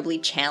terribly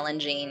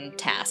challenging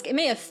task. It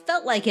may have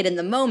felt like it in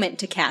the moment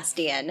to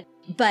Castian,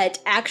 but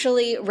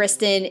actually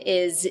Risten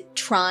is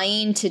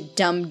trying to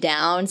dumb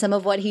down some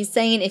of what he's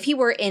saying. If he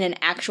were in an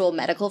actual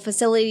medical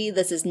facility,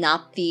 this is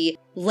not the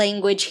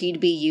language he'd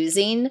be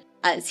using,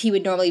 as he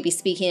would normally be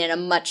speaking in a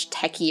much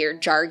techier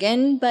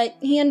jargon, but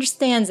he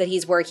understands that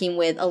he's working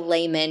with a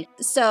layman,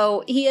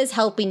 so he is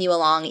helping you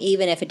along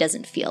even if it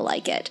doesn't feel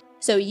like it.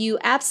 So you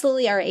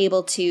absolutely are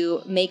able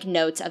to make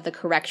notes of the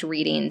correct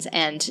readings,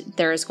 and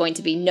there is going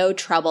to be no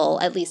trouble,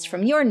 at least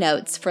from your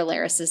notes, for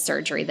Laris's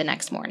surgery the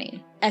next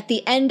morning. At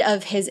the end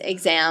of his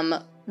exam,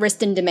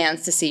 Risten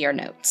demands to see your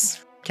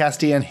notes.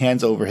 Castian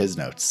hands over his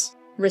notes.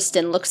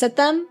 Risten looks at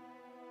them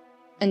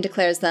and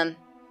declares them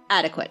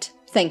adequate.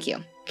 Thank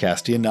you.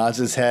 Castian nods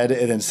his head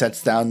and then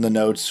sets down the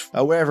notes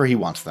wherever he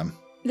wants them.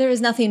 There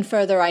is nothing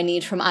further I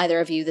need from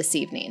either of you this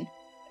evening.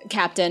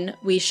 Captain,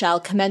 we shall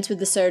commence with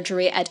the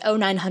surgery at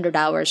 0900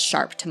 hours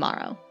sharp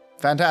tomorrow.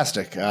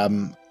 Fantastic.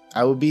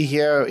 I will be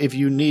here if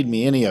you need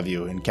me, any of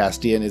you. And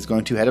Castian is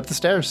going to head up the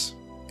stairs.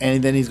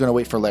 And then he's going to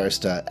wait for Laris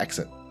to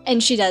exit.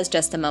 And she does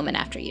just a moment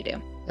after you do.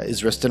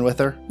 Is Risten with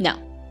her? No.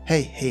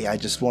 Hey, I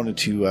just wanted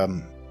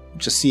to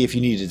just see if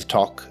you needed to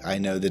talk. I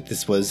know that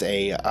this was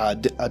a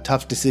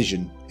tough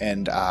decision,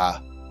 and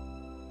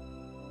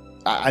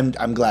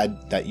I'm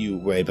glad that you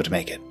were able to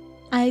make it.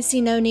 I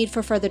see no need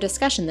for further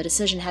discussion. The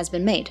decision has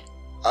been made.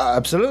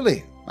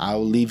 Absolutely.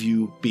 I'll leave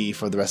you be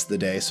for the rest of the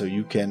day so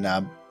you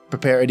can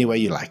prepare any way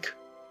you like.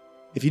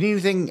 If you need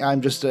anything,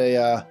 I'm just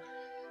a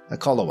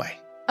call away.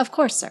 Of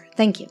course, sir.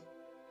 Thank you.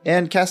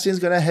 And Castian's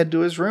going to head to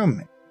his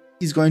room.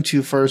 He's going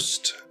to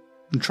first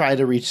try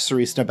to reach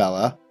Cerise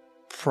Nabella.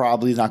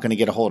 Probably not going to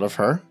get a hold of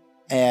her.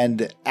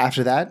 And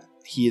after that,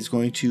 he is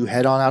going to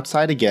head on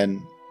outside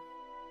again.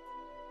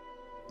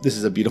 This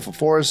is a beautiful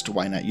forest.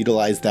 Why not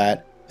utilize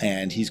that?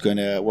 And he's going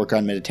to work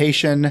on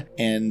meditation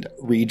and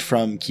read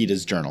from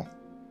Kita's journal.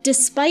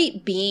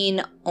 Despite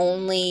being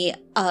only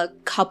a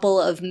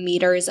couple of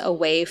meters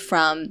away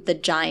from the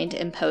giant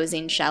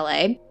imposing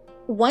chalet,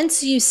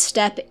 once you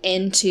step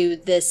into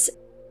this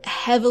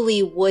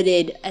heavily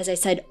wooded, as I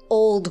said,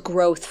 old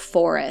growth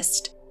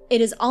forest,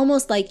 it is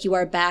almost like you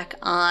are back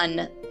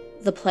on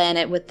the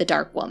planet with the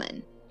Dark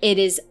Woman. It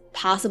is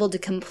possible to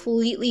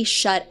completely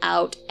shut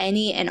out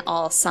any and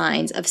all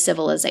signs of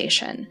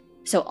civilization.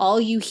 So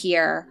all you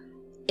hear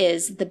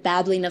is the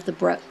babbling of the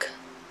brook,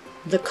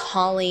 the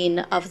calling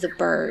of the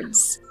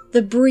birds,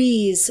 the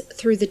breeze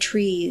through the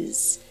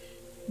trees,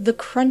 the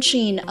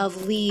crunching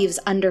of leaves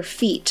under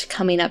feet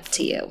coming up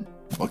to you.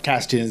 Well,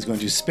 Castian is going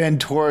to spin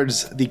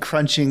towards the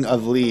crunching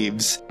of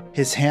leaves,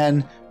 his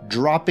hand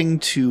dropping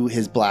to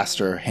his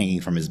blaster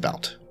hanging from his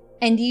belt.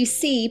 And you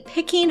see,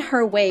 picking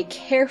her way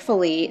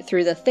carefully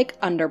through the thick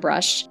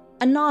underbrush,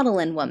 a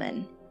Nautilin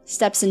woman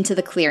steps into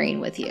the clearing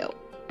with you.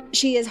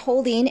 She is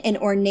holding an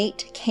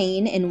ornate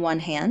cane in one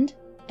hand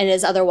and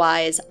is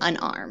otherwise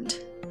unarmed.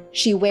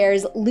 She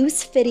wears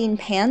loose-fitting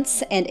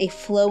pants and a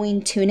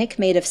flowing tunic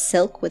made of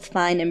silk with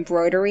fine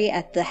embroidery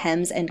at the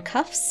hems and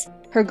cuffs.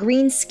 Her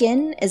green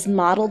skin is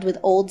mottled with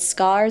old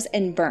scars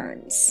and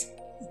burns.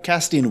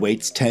 Castian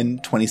waits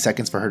 10-20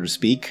 seconds for her to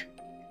speak.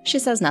 She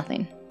says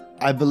nothing.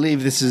 I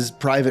believe this is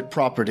private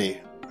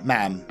property.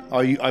 Ma'am,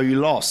 are you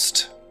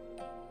lost?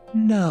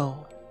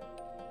 No.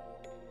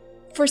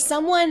 For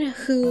someone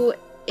who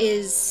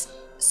is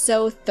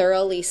so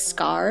thoroughly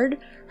scarred,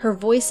 her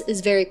voice is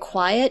very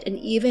quiet, and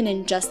even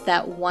in just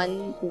that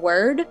one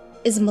word,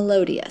 is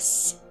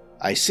melodious.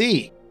 I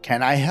see.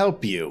 Can I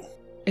help you?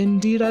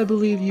 Indeed, I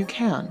believe you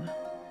can.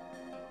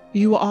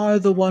 You are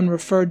the one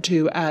referred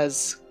to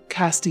as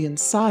Castian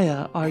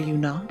Saya, are you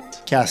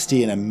not?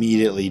 Castian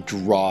immediately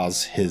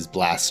draws his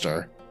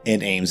blaster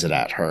and aims it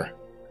at her.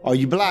 Are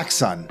you Black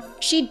Sun?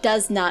 She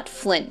does not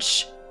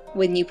flinch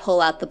when you pull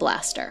out the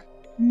blaster.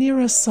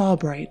 Nira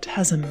Sawbright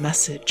has a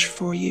message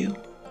for you.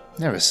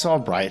 Never saw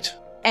Bright.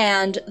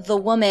 And the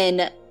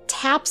woman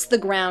taps the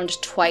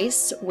ground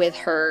twice with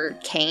her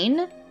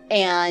cane,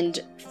 and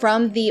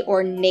from the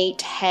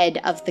ornate head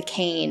of the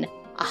cane,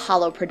 a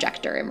hollow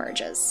projector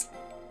emerges.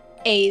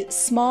 A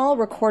small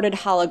recorded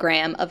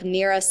hologram of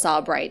Nira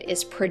Sawbright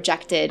is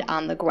projected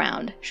on the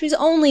ground. She's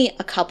only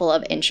a couple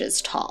of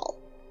inches tall.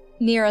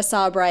 Nira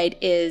Sawbright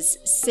is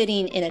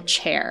sitting in a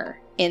chair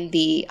in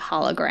the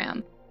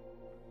hologram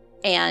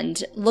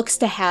and looks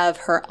to have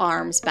her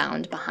arms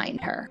bound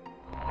behind her.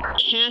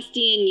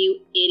 Castian, you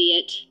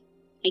idiot.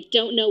 I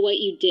don't know what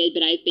you did,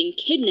 but I've been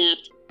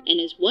kidnapped, and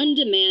his one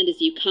demand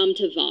is you come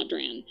to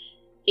Vaudran.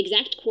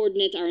 Exact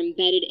coordinates are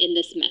embedded in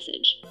this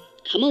message.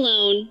 Come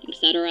alone,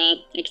 etc.,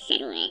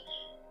 etc.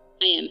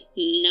 I am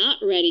not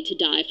ready to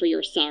die for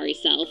your sorry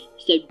self,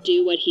 so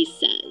do what he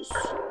says.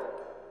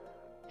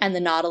 And the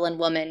Nautilin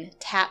woman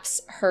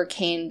taps her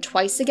cane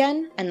twice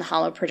again, and the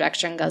hollow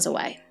projection goes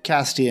away.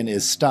 Castian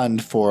is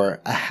stunned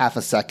for a half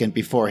a second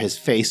before his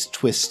face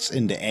twists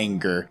into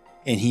anger,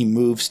 and he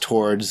moves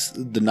towards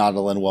the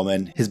Nautilin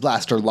woman, his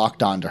blaster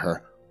locked onto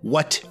her.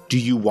 What do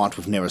you want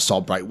with Nira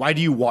Sawbright? Why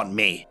do you want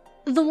me?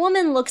 The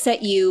woman looks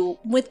at you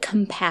with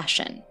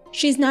compassion.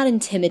 She's not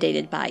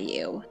intimidated by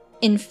you.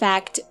 In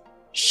fact,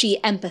 she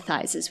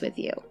empathizes with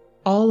you.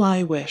 All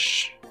I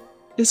wish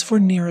is for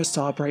Nira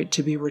Sawbright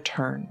to be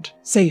returned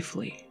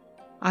safely.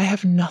 I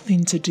have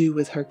nothing to do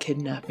with her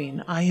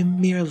kidnapping. I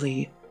am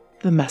merely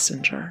the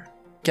messenger.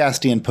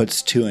 Castian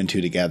puts two and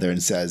two together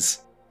and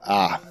says,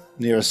 Nira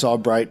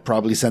Sawbright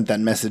probably sent that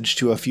message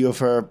to a few of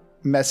her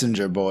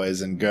messenger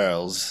boys and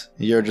girls.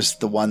 You're just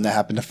the one that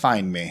happened to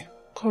find me.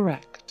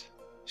 Correct.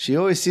 She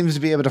always seems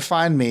to be able to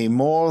find me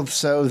more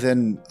so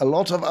than a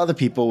lot of other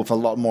people with a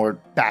lot more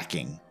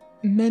backing.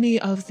 Many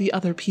of the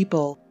other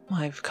people,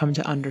 I've come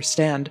to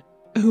understand,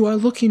 who are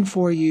looking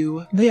for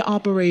you, they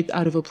operate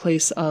out of a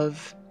place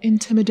of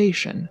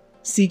intimidation,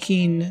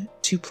 seeking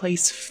to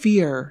place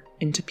fear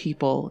into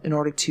people in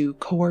order to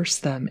coerce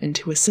them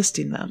into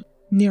assisting them.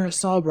 Nira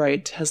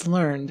Sawbright has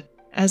learned,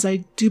 as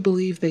I do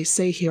believe they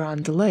say here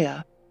on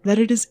Delea, that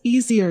it is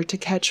easier to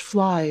catch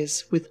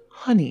flies with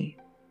honey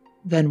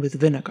than with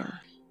vinegar.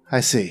 I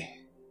see.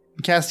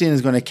 Castian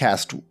is going to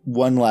cast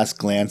one last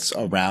glance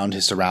around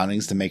his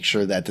surroundings to make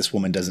sure that this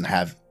woman doesn't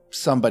have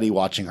somebody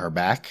watching her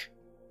back.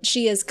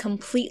 She is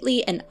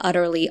completely and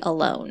utterly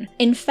alone.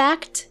 In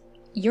fact,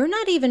 you're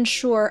not even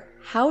sure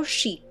how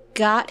she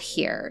got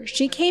here.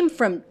 She came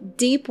from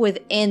deep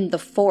within the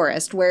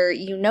forest, where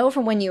you know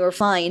from when you were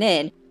flying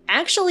in,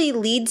 actually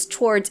leads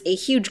towards a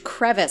huge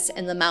crevice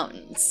in the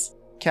mountains.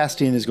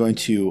 Castian is going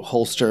to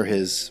holster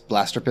his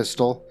blaster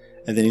pistol,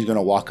 and then he's going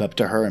to walk up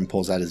to her and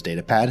pulls out his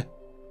data pad.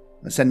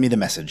 Send me the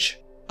message.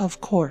 Of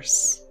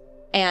course.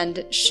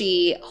 And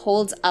she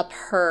holds up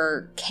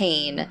her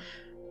cane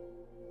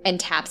and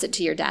taps it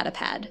to your data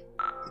pad.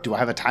 Do I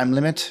have a time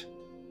limit?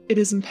 It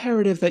is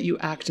imperative that you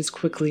act as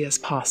quickly as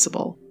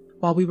possible.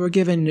 While we were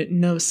given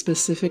no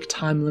specific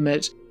time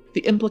limit,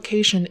 the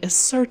implication is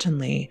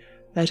certainly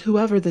that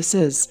whoever this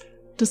is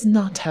does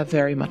not have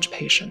very much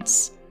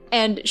patience.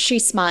 And she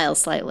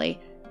smiles slightly.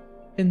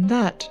 In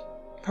that,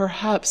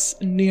 perhaps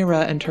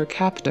Nira and her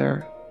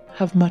captor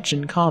have much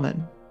in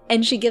common.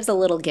 And she gives a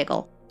little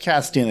giggle.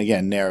 Castian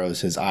again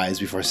narrows his eyes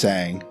before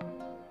saying,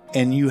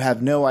 and you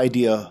have no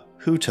idea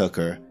who took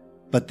her,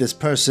 but this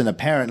person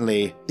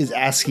apparently is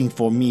asking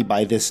for me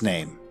by this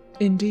name.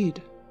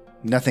 Indeed.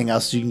 Nothing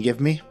else you can give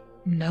me?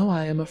 No,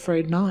 I am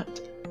afraid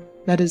not.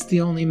 That is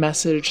the only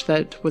message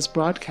that was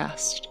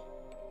broadcast.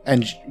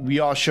 And we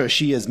are sure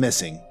she is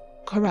missing?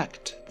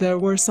 Correct. There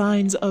were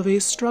signs of a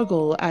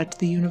struggle at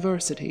the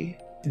university.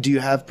 Do you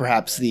have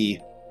perhaps the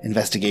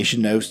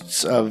investigation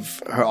notes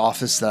of her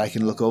office that I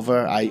can look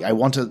over? I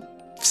want to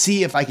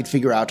see if I could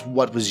figure out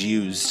what was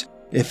used,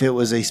 if it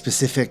was a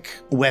specific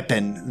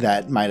weapon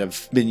that might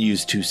have been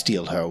used to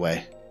steal her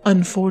away.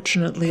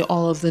 Unfortunately,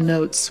 all of the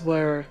notes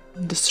were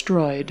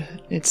destroyed.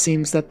 It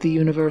seems that the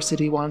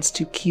university wants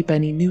to keep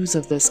any news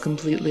of this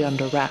completely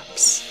under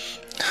wraps.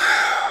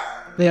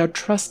 They are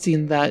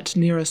trusting that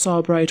Nira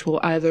Sawbright will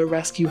either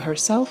rescue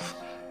herself,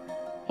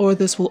 or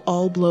this will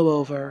all blow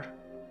over,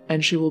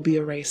 and she will be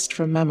erased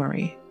from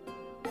memory.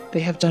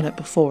 They have done it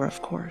before,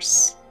 of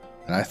course.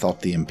 And I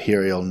thought the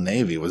Imperial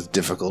Navy was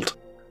difficult.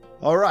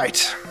 All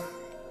right.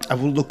 I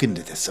will look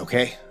into this,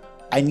 okay?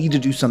 I need to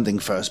do something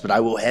first, but I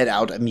will head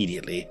out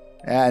immediately.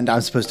 And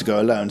I'm supposed to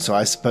go alone, so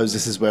I suppose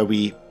this is where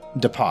we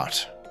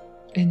depart.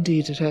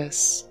 Indeed it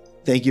is.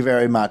 Thank you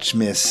very much,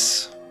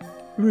 Miss...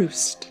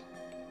 Roost.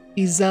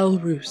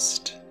 Izel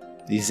Roost.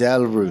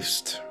 Izel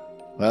Roost.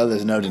 Well,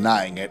 there's no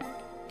denying it.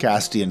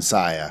 Castian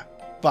Sire.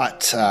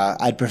 But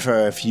I'd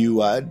prefer if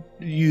you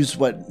use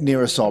what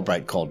Nira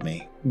Sawbright called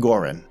me,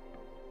 Gorin.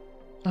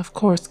 Of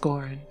course,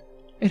 Gorin.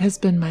 It has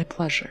been my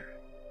pleasure.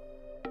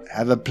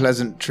 Have a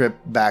pleasant trip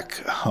back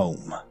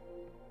home,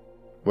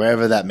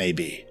 wherever that may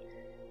be.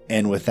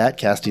 And with that,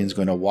 Castian's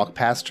going to walk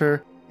past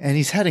her, and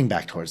he's heading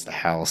back towards the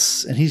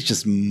house, and he's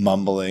just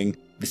mumbling,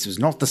 "This was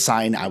not the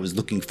sign I was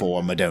looking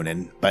for,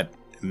 Madonin, but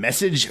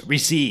message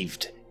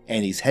received."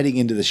 And he's heading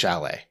into the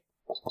chalet.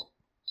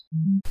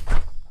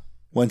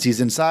 Once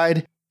he's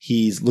inside,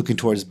 he's looking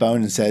towards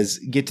Bone and says,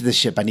 "Get to the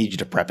ship, I need you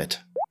to prep it."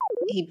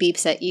 He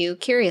beeps at you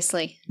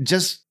curiously.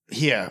 "Just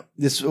here,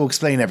 this will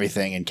explain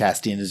everything," and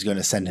Castian is going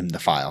to send him the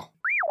file.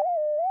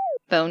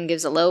 Bone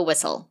gives a low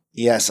whistle.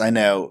 "Yes, I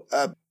know.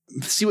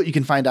 See what you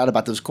can find out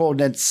about those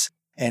coordinates,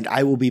 and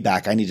I will be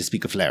back. I need to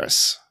speak with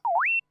Laris."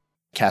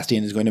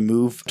 Castian is going to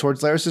move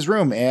towards Laris's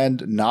room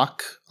and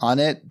knock on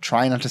it,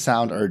 try not to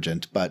sound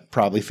urgent, but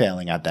probably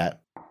failing at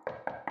that.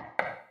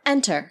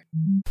 Enter.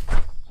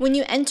 When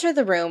you enter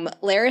the room,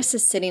 Laris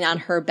is sitting on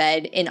her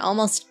bed in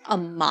almost a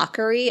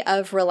mockery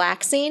of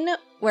relaxing,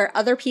 where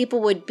other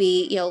people would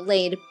be,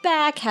 laid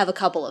back, have a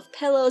couple of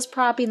pillows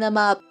propping them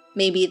up,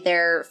 maybe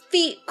their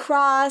feet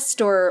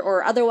crossed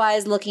or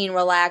otherwise looking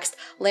relaxed.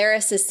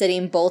 Laris is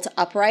sitting bolt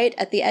upright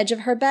at the edge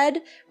of her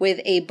bed with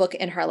a book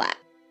in her lap.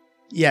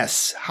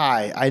 "Yes,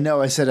 hi. I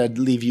know I said I'd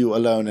leave you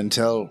alone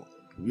until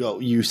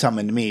you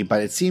summoned me,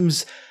 but it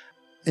seems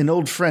an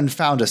old friend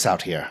found us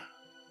out here."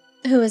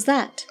 Who is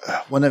that?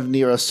 One of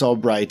Nira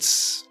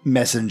Sawbright's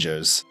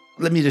messengers.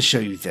 Let me just show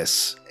you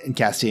this. And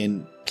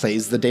Castian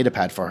plays the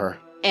datapad for her.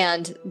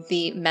 And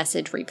the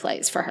message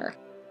replays for her.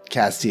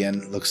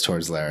 Castian looks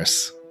towards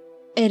Laris.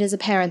 "It is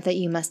apparent that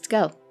you must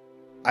go."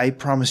 "I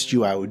promised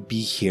you I would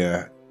be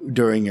here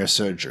during your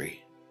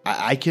surgery.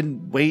 I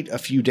can wait a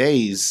few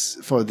days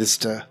for this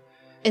to..."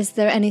 "Is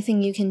there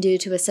anything you can do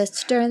to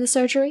assist during the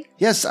surgery?"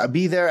 "Yes, I'll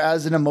be there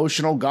as an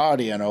emotional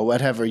guardian or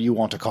whatever you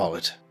want to call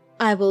it."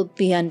 "I will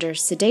be under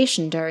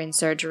sedation during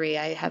surgery.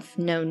 I have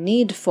no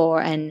need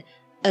for an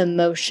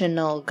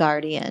emotional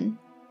guardian."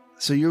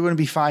 "So you're going to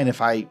be fine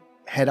if I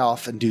head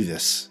off and do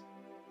this?"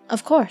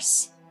 "Of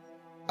course."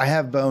 "I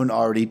have Bone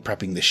already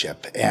prepping the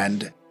ship,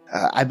 and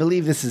I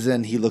believe this is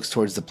in..." He looks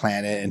towards the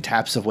planet and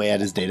taps away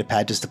at his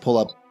datapad just to pull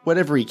up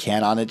whatever he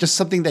can on it, just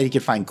something that he can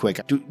find quick.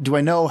 Do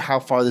I know how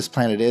far this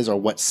planet is, or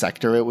what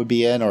sector it would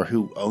be in, or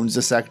who owns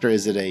the sector?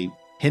 Is it a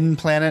hidden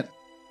planet?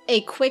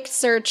 A quick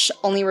search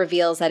only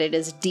reveals that it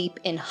is deep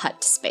in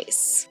Hut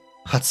space.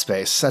 Hut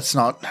space. That's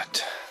not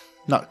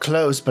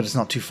close, but it's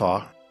not too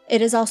far.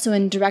 It is also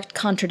in direct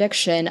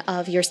contradiction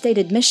of your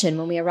stated mission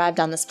when we arrived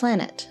on this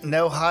planet.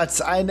 No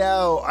huts, I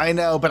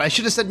know, but I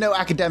should have said no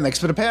academics,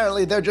 but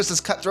apparently they're just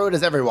as cutthroat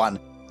as everyone.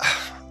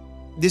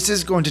 This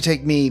is going to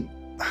take me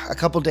a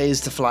couple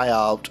days to fly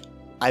out.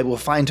 I will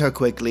find her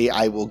quickly.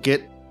 I will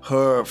get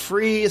her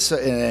free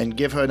and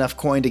give her enough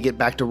coin to get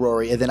back to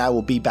Rory, and then I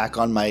will be back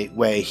on my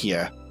way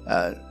here.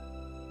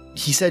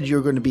 He said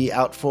you're going to be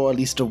out for at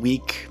least a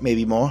week,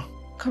 maybe more?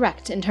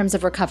 Correct, in terms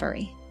of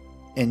recovery.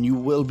 And you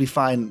will be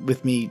fine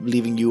with me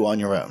leaving you on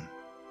your own?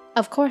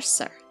 Of course,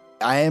 sir.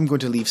 I am going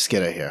to leave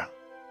Skidder here.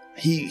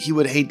 He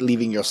would hate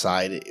leaving your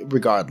side,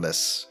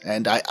 regardless,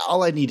 and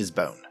all I need is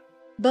Bone.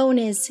 Bone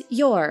is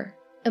your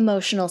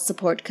emotional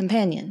support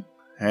companion.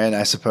 And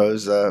I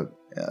suppose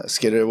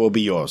Skidder will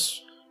be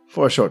yours,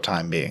 for a short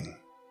time being.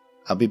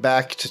 I'll be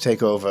back to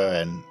take over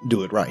and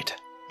do it right.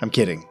 I'm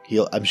kidding.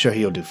 I'm sure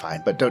he'll do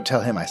fine, but don't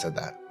tell him I said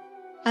that.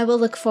 I will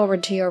look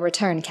forward to your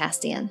return,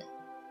 Castian.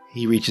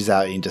 He reaches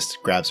out and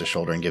just grabs her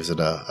shoulder and gives it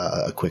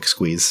a quick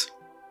squeeze.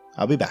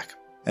 I'll be back.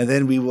 And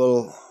then we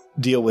will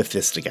deal with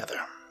this together.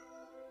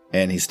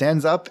 And he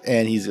stands up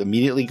and he's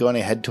immediately going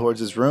to head towards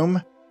his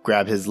room,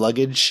 grab his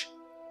luggage,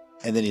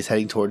 and then he's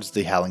heading towards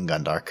the Howling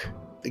Gundark.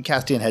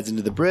 Castian heads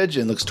into the bridge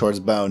and looks towards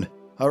Bone.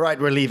 All right,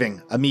 we're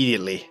leaving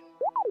immediately.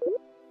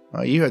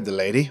 Well, you heard the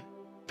lady.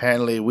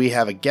 Apparently we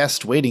have a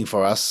guest waiting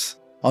for us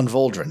on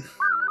Voldrin.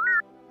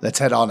 Let's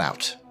head on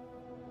out.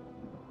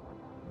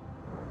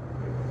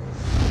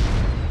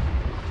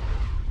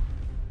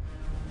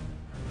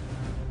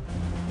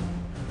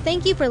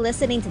 Thank you for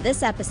listening to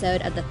this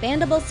episode of the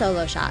Fandible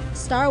Solo Shot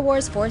Star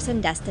Wars Force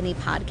and Destiny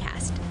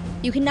podcast.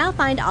 You can now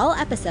find all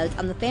episodes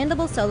on the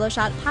Fandible Solo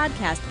Shot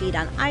podcast feed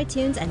on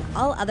iTunes and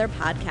all other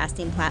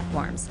podcasting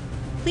platforms.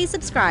 Please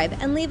subscribe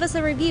and leave us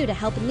a review to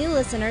help new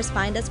listeners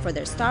find us for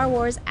their Star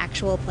Wars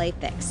actual play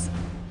fix.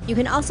 You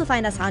can also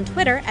find us on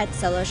Twitter at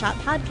Solo Shot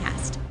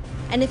Podcast.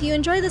 And if you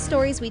enjoy the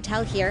stories we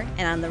tell here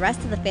and on the rest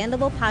of the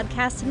Fandible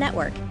Podcast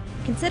Network,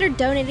 consider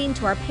donating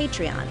to our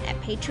Patreon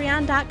at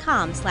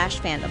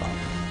patreon.com/Fandible.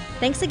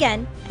 Thanks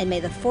again, and may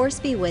the Force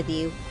be with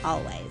you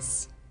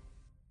always.